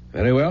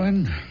 Very well,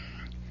 then.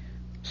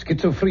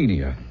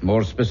 Schizophrenia,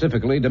 more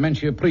specifically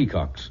dementia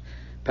precox.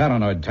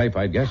 Paranoid type,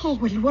 I guess. Oh,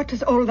 well, what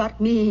does all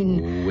that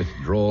mean?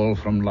 Withdrawal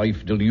from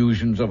life,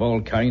 delusions of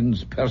all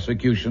kinds,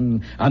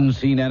 persecution,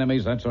 unseen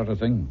enemies, that sort of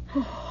thing.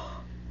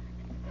 Oh,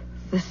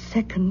 the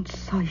second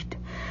sight.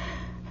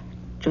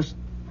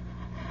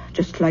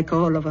 Just like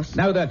all of us.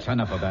 Now that's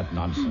enough of that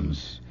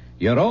nonsense.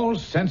 You're all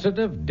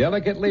sensitive,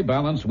 delicately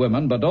balanced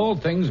women, but all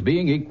things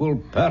being equal,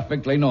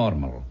 perfectly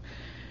normal.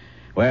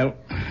 Well,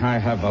 I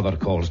have other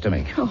calls to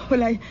make. Oh,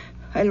 well,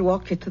 I'll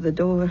walk you to the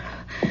door.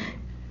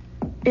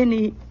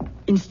 Any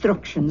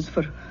instructions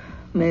for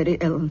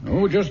Mary Ellen?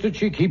 Oh, just that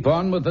she keep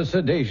on with the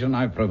sedation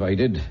I've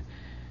provided.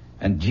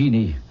 And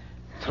Jeannie,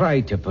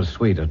 try to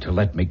persuade her to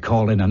let me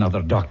call in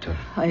another doctor.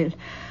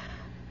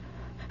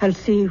 I'll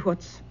see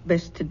what's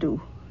best to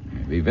do.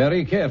 Be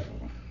very careful.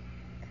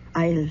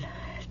 I'll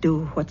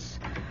do what's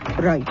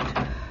right.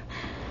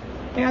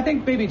 Hey, I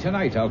think maybe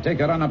tonight I'll take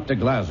a run up to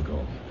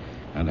Glasgow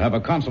and have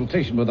a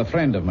consultation with a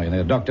friend of mine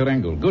there, Dr.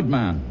 Engel. Good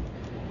man.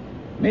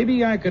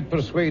 Maybe I could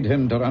persuade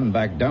him to run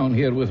back down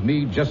here with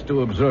me just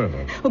to observe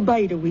her. Oh,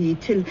 bide a wee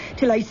till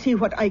I see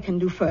what I can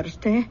do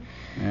first, eh?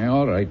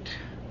 All right.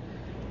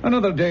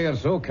 Another day or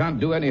so can't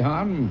do any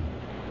harm.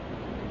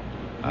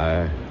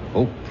 I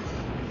hope.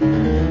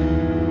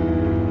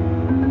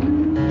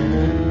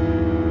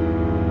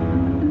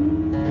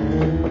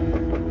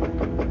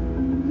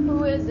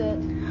 Who is it?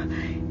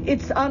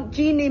 It's Aunt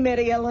Jeannie,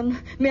 Mary Ellen.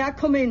 May I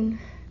come in?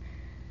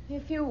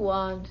 If you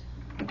want.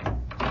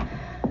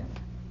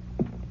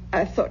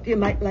 I thought you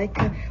might like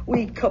a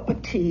wee cup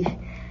of tea.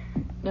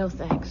 No,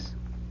 thanks.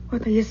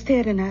 What are you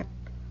staring at?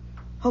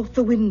 Out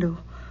the window.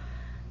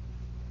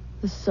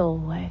 The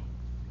Solway.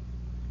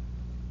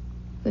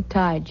 The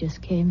tide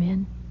just came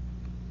in.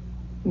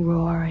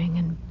 Roaring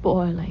and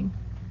boiling.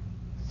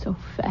 So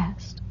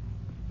fast.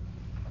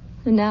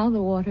 And now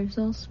the water's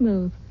all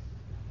smooth.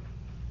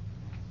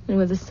 And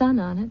with the sun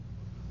on it,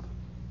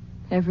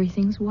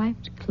 everything's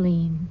wiped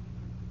clean.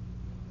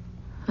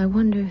 I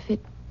wonder if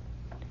it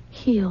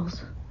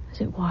heals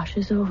as it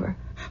washes over.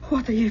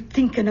 What are you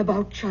thinking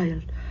about,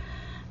 child?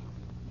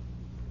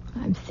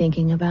 I'm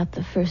thinking about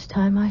the first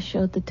time I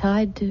showed the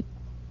tide to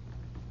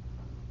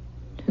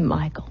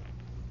Michael.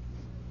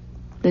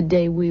 The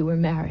day we were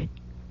married.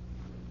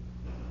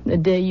 The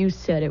day you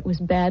said it was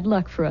bad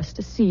luck for us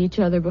to see each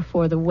other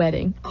before the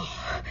wedding.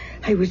 Oh,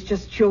 I was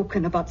just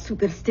joking about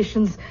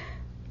superstitions.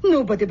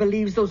 Nobody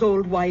believes those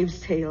old wives'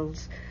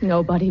 tales.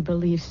 Nobody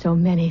believes so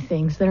many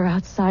things that are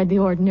outside the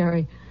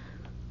ordinary.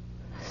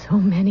 So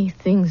many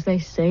things they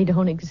say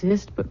don't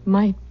exist but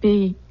might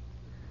be.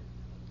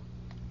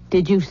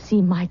 Did you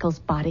see Michael's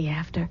body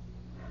after?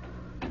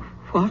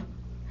 What?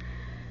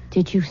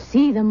 Did you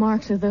see the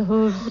marks of the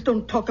hooves? Oh,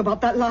 don't talk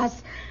about that,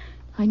 lass.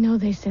 I know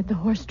they said the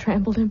horse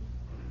trampled him.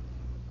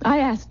 I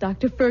asked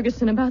Dr.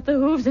 Ferguson about the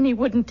hooves and he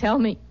wouldn't tell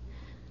me.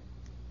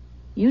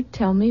 You'd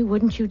tell me,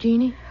 wouldn't you,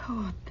 Jeannie?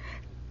 Oh,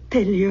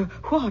 tell you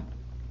what?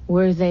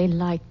 Were they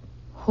like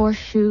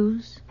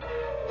horseshoes?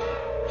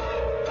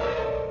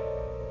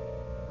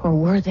 Or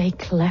were they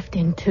cleft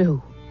in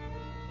two?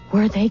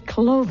 Were they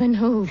cloven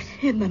hooves?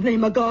 In the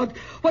name of God,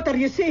 what are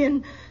you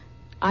saying?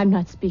 I'm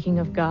not speaking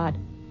of God.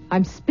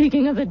 I'm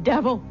speaking of the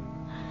devil.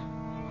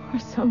 Or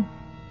some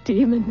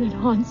demon that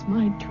haunts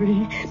my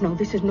dreams. Now,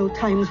 this is no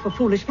time for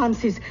foolish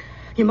fancies.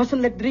 You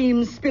mustn't let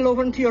dreams spill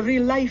over into your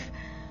real life.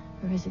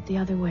 Or is it the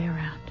other way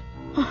around?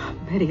 Oh,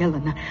 Mary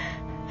Ellen,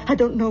 I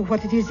don't know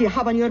what it is you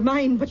have on your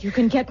mind, but... You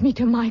can get me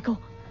to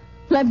Michael.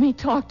 Let me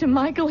talk to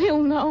Michael.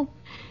 He'll know.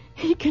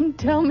 He can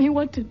tell me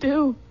what to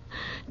do.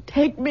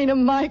 Take me to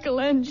Michael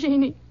and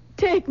Jeannie.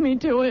 Take me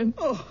to him.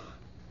 Oh,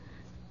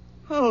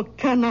 how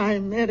can I,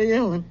 Mary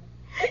Ellen?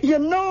 You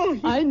know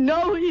I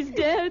know he's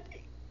dead.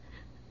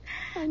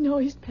 I know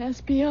he's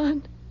passed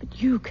beyond.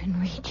 But you can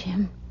reach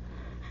him.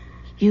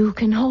 You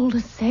can hold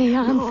a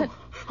seance. No.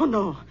 Oh,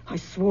 no. I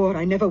swore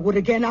I never would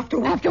again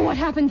after... After what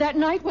happened that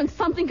night when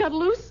something got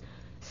loose?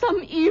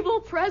 Some evil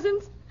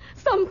presence?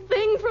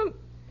 Something from...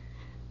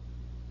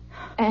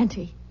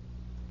 Auntie,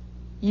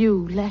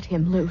 you let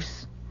him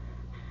loose.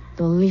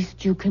 The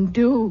least you can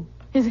do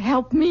is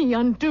help me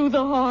undo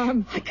the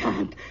harm. I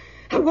can't.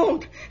 I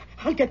won't.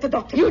 I'll get the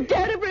doctor. You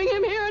dare to bring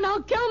him here and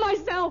I'll kill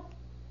myself.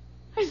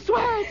 I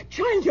swear it.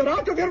 Child, you're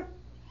out of your...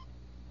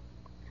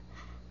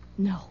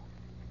 No.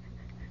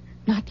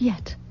 Not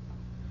yet.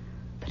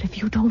 But if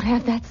you don't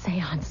have that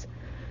seance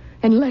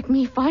and let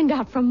me find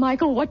out from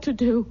Michael what to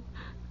do,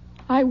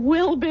 I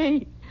will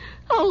be.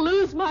 I'll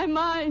lose my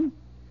mind.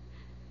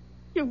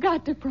 You've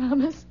got to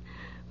promise.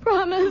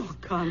 Promise. Oh,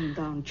 calm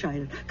down,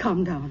 child.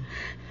 Calm down.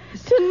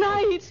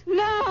 Tonight.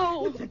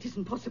 Now. No, that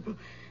isn't possible.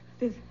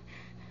 There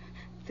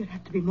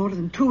have to be more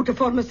than two to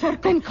form a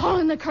circle. Then call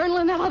in the colonel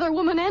and that other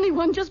woman,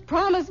 anyone. Just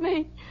promise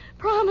me.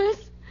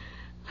 Promise.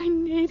 I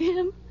need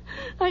him.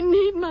 I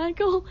need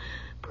Michael.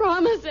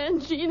 Promise,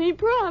 Aunt Jeannie,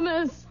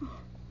 promise.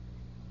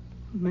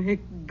 May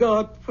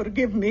God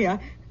forgive me.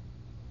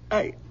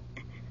 I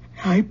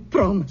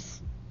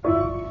promise.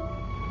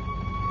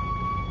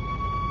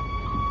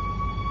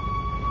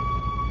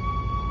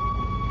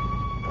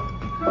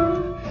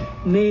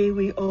 May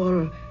we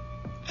all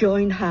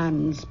join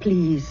hands,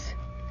 please.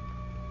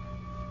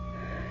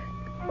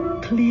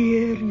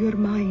 Clear your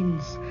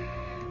minds.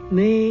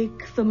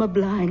 Make them a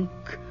blank,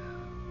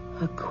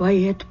 a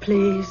quiet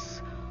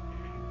place,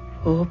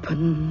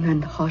 open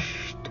and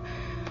hushed.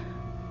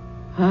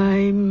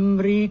 I'm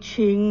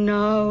reaching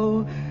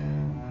now,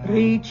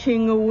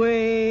 reaching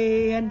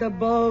away and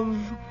above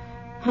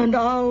and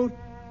out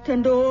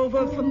and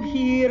over from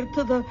here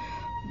to the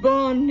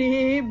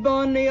bonny,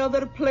 bonny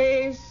other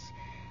place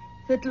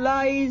that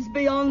lies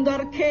beyond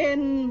our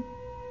ken.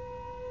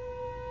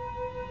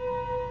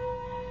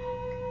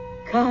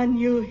 Can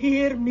you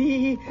hear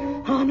me,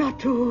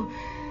 Anatu?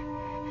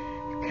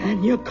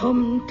 Can you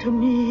come to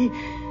me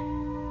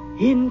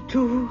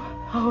into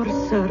our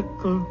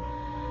circle?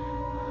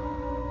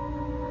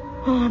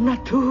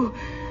 Anatu,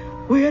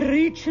 we're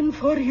reaching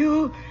for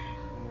you.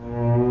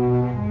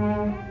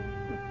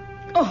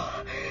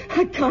 Oh,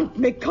 I can't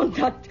make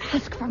contact.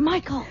 Ask for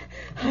Michael.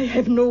 I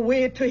have no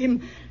way to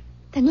him.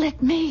 Then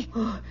let me.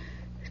 Oh,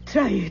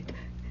 try it.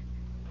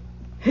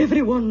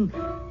 Everyone,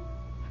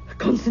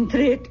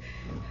 concentrate.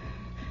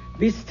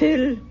 Be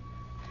still.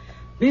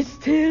 Be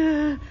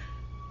still.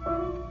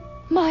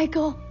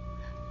 Michael.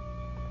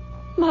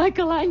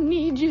 Michael, I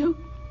need you.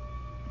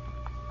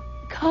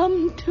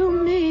 Come to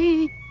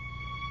me.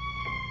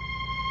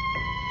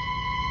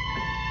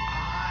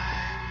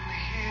 I'm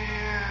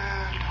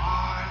here,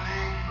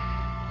 darling.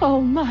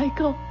 Oh,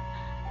 Michael,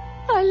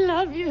 I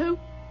love you.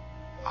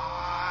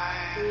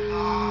 I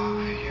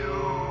love you.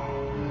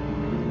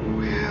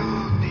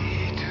 We'll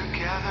be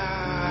together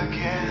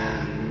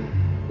again.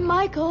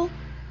 Michael.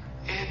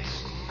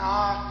 It's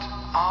not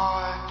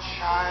our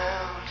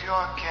child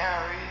you're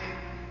carrying.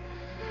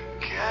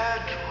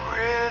 Get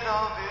rid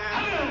of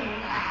it.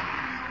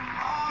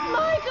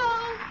 Michael!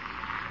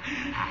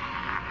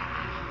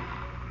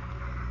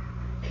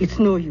 It's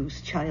no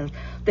use, child.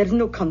 There's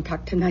no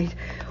contact tonight.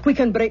 We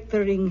can break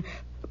the ring.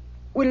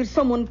 Will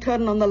someone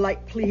turn on the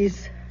light,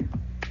 please?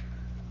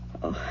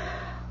 Oh,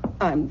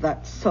 I'm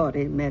that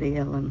sorry, Mary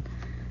Ellen.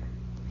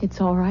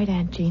 It's all right,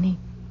 Aunt Jeannie.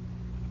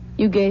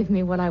 You gave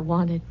me what I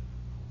wanted.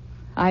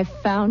 I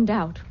found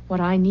out what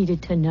I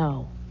needed to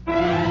know.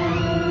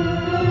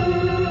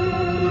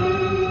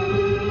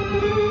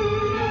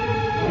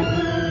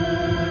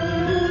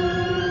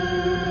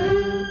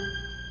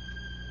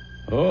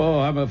 Oh,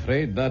 I'm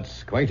afraid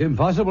that's quite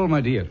impossible,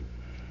 my dear.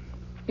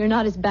 You're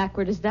not as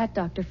backward as that,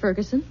 Dr.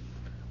 Ferguson.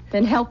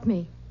 Then help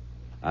me.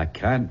 I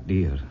can't,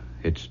 dear.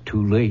 It's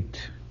too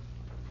late.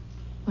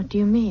 What do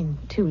you mean,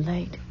 too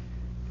late?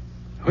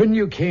 When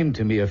you came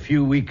to me a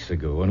few weeks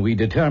ago and we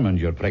determined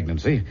your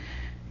pregnancy,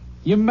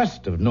 you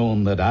must have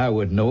known that I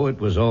would know it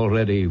was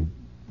already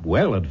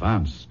well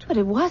advanced. But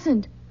it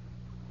wasn't.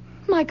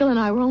 Michael and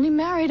I were only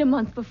married a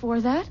month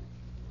before that.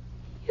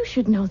 You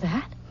should know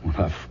that.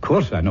 Well, of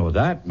course I know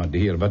that, my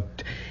dear,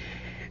 but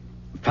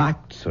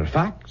Facts are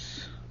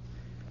facts.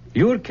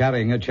 You're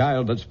carrying a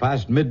child that's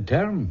past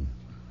midterm.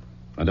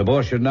 And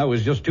abortion now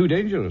is just too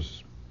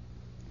dangerous.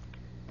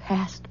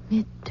 Past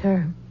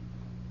midterm.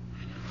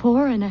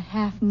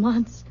 4.5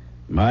 months.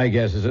 My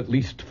guess is at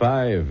least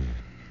 5.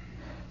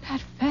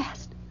 That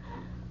fast?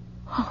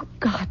 Oh,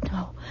 God,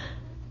 no.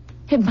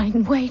 It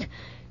mightn't wait.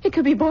 It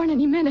could be born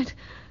any minute.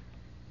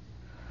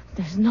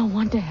 There's no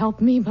one to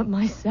help me but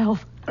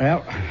myself.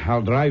 Well,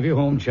 I'll drive you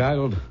home,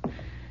 child.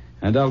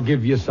 And I'll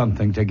give you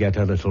something to get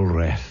a little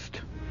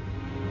rest.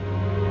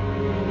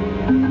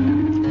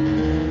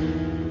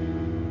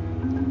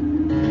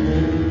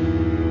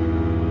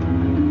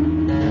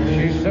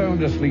 She's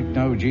sound asleep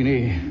now,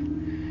 Jeannie.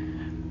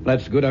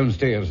 Let's go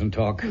downstairs and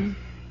talk.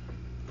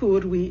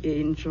 Poor wee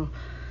angel.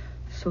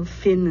 So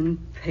thin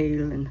and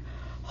pale and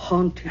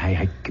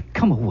haunted.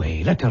 Come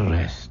away. Let her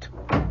rest.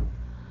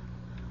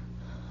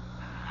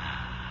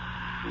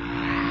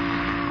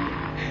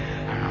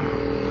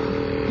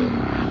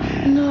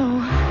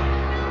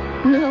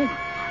 No.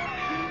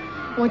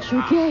 What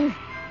you gave,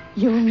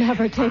 you'll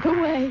never take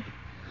away.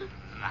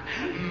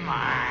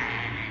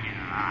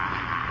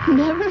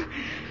 Never?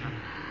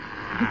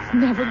 It's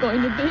never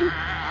going to be.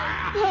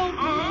 Help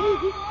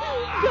me.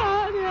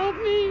 God, help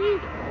me.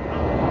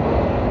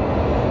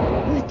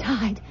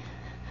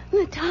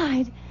 The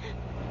tide.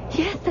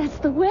 Yes, that's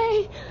the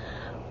way.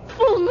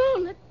 Full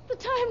moon. The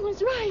time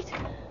was right.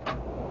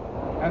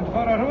 And for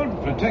our own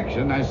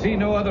protection, I see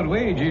no other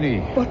way,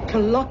 Jeannie. But to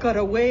lock her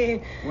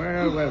away.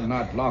 Well, we're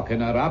not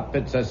locking her up.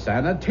 It's a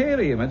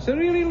sanitarium. It's a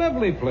really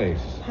lovely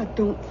place. I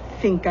don't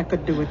think I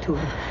could do it to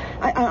her.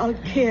 I'll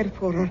care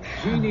for her.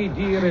 Jeannie,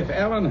 dear, if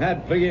Ellen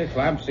had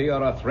preeclampsia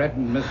or a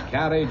threatened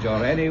miscarriage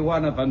or any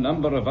one of a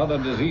number of other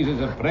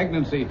diseases of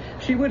pregnancy,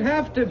 she would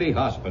have to be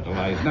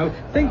hospitalized. Now,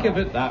 think of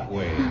it that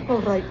way.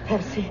 All right,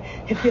 Percy,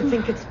 if you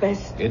think it's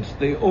best. It's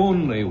the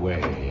only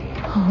way.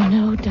 Oh,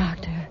 no,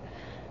 Doctor.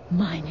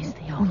 Mine is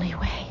the only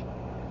way.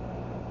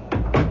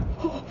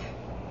 Oh,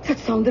 that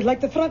sounded like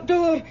the front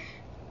door.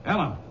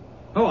 Ellen.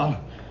 Oh,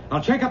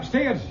 I'll check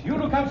upstairs. You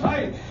look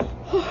outside.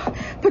 Oh,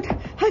 but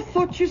I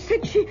thought you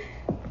said she...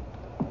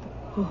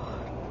 Oh,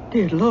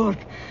 dear Lord.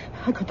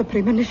 I got the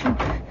premonition.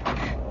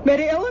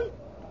 Mary Ellen?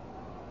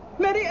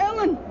 Mary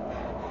Ellen?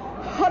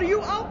 Are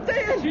you out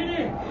there?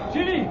 Jeannie,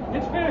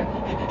 it's Mary.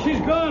 She's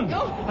gone.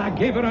 No. I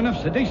gave her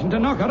enough sedation to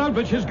knock her out,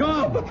 but she's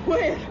gone. Oh, but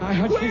where?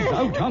 She's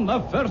out on the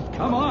first.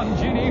 Come on,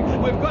 Jeannie.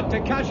 We've got to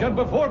catch her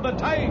before the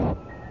time.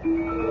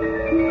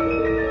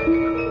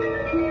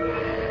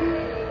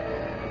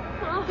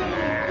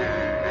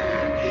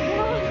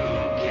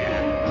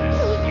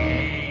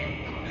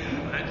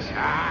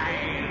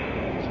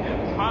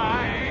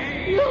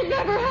 You'll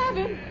never have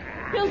him.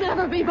 He'll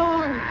never be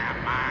born.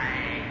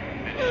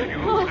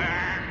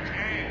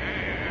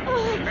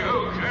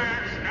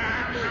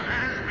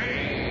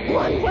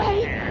 One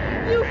way,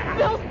 you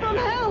filth from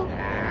hell.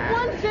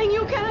 One thing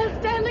you cannot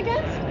stand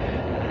against.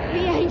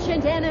 The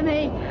ancient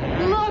enemy.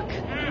 Look,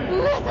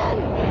 listen.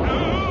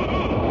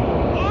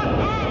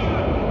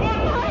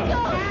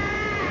 Michael,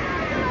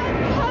 I'm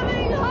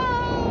coming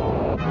home.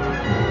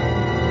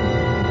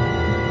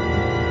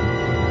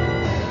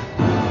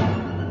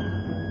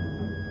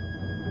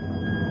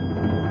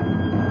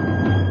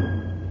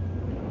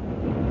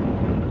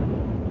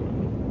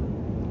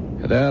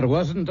 There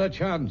wasn't a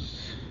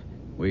chance.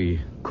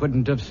 We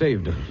couldn't have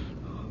saved her.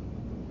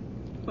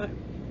 My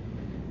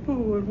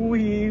poor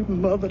wee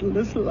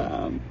motherless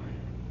lamb.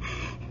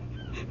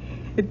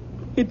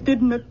 It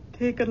did not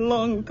take her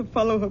long to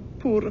follow her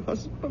poor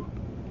husband.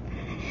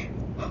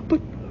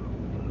 But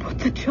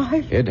the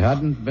child... It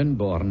hadn't been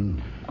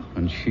born,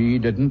 and she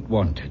didn't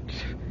want it.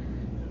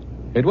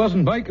 It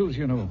wasn't Michael's,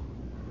 you know.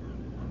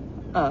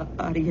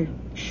 Are you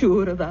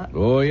sure of that?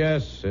 Oh,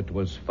 yes. It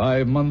was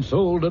 5 months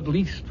old at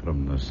least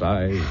from the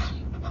size.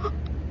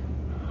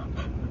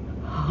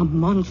 A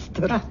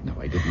monster. No,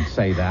 I didn't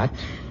say that.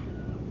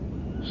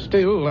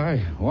 Still,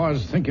 I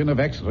was thinking of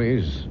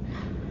x-rays.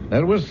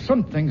 There was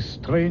something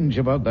strange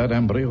about that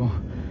embryo.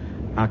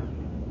 I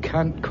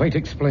can't quite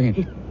explain.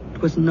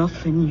 It was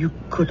nothing you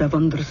could have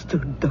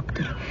understood,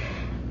 Doctor.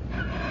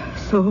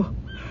 So,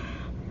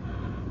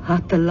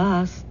 at the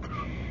last,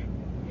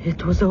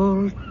 it was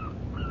all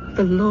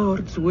the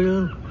Lord's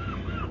will.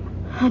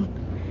 And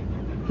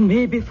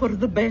maybe for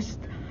the best.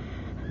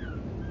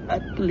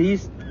 At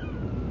least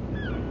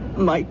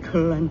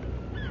Michael and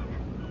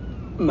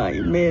my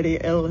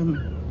Mary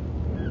Ellen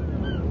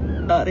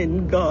are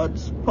in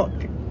God's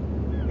pocket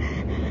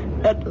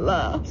at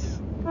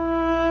last.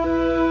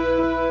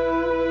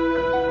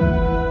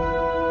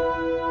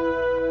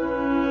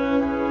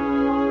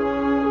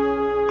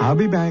 I'll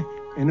be back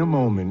in a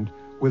moment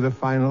with a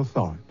final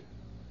thought.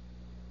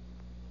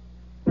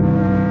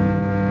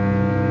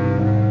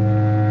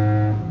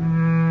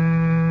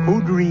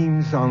 Who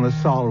dreams on the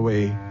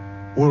Solway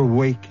will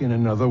wake in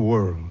another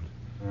world.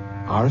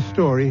 Our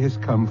story has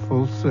come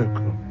full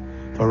circle.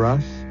 For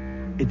us,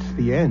 it's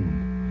the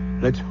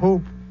end. Let's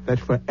hope that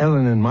for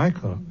Ellen and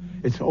Michael,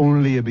 it's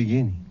only a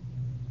beginning.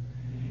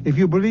 If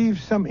you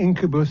believe some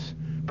incubus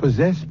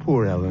possessed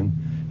poor Ellen,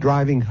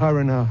 driving her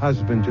and her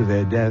husband to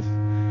their death,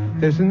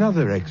 there's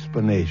another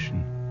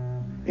explanation.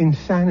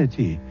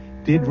 Insanity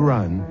did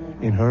run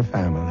in her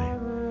family.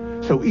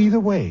 So either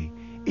way,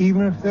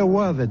 even if there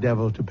were the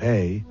devil to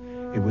pay,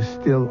 it was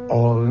still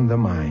all in the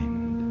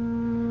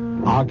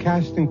mind. Our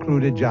cast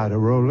included Jada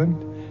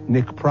Rowland,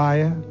 Nick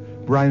Pryor,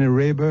 Bryna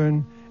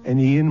Rayburn, and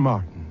Ian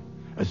Martin.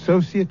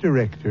 Associate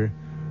Director,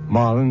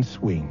 Marlon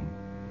Swing.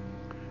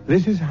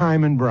 This is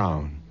Hyman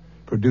Brown,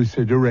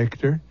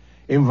 producer-director,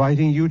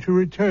 inviting you to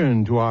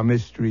return to our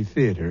Mystery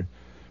Theater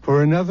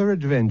for another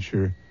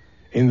adventure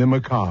in the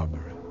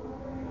macabre.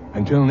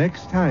 Until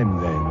next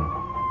time, then,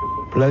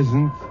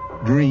 pleasant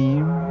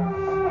dreams.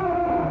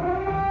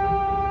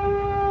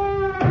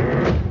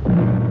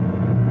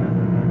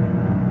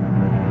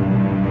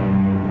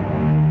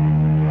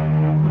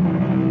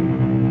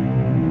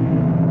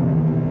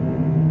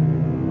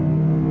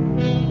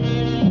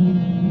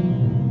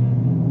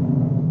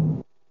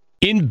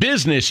 In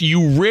business,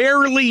 you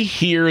rarely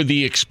hear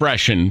the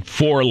expression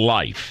for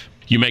life.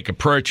 You make a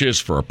purchase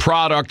for a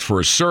product, for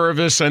a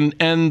service, and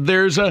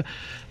there's a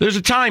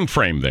time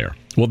frame there.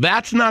 Well,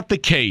 that's not the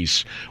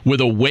case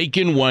with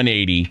Awaken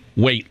 180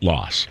 weight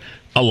loss.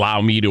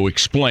 Allow me to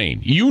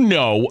explain. You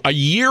know, a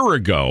year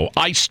ago,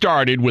 I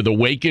started with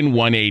Awaken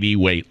 180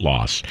 weight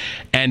loss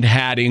and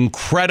had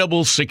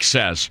incredible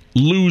success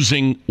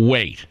losing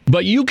weight.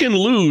 But you can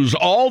lose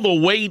all the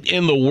weight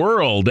in the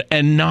world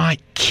and not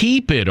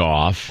keep it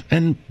off.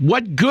 And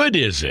what good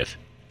is it?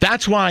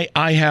 That's why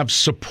I have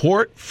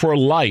support for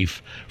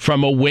life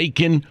from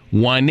Awaken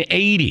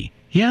 180.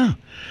 Yeah.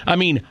 I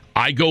mean,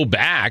 I go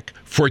back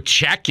for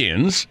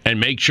check-ins and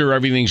make sure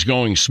everything's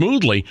going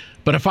smoothly.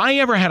 But if I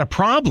ever had a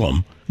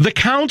problem, the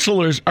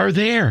counselors are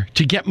there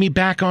to get me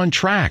back on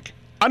track.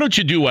 Why don't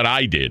you do what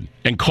I did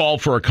and call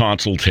for a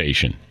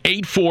consultation?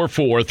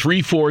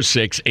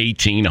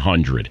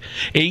 844-346-1800.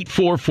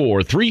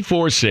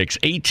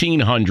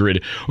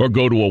 844-346-1800 or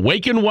go to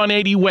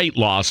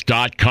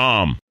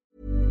awaken180weightloss.com.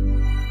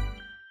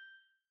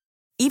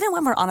 Even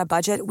when we're on a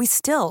budget, we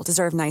still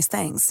deserve nice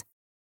things.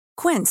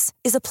 Quince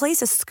is a place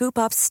to scoop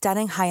up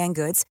stunning high-end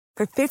goods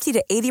for 50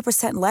 to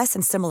 80% less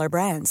than similar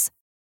brands.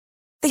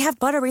 They have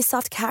buttery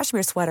soft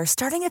cashmere sweaters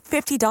starting at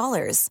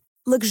 $50,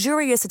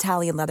 luxurious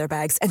Italian leather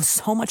bags, and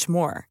so much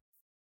more.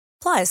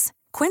 Plus,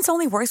 Quince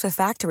only works with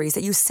factories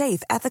that use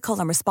safe, ethical,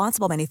 and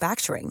responsible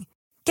manufacturing.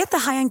 Get the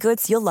high-end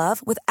goods you'll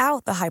love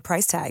without the high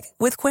price tag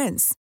with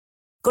Quince.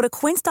 Go to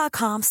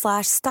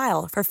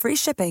quince.com/style for free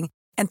shipping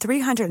and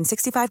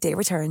 365-day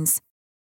returns.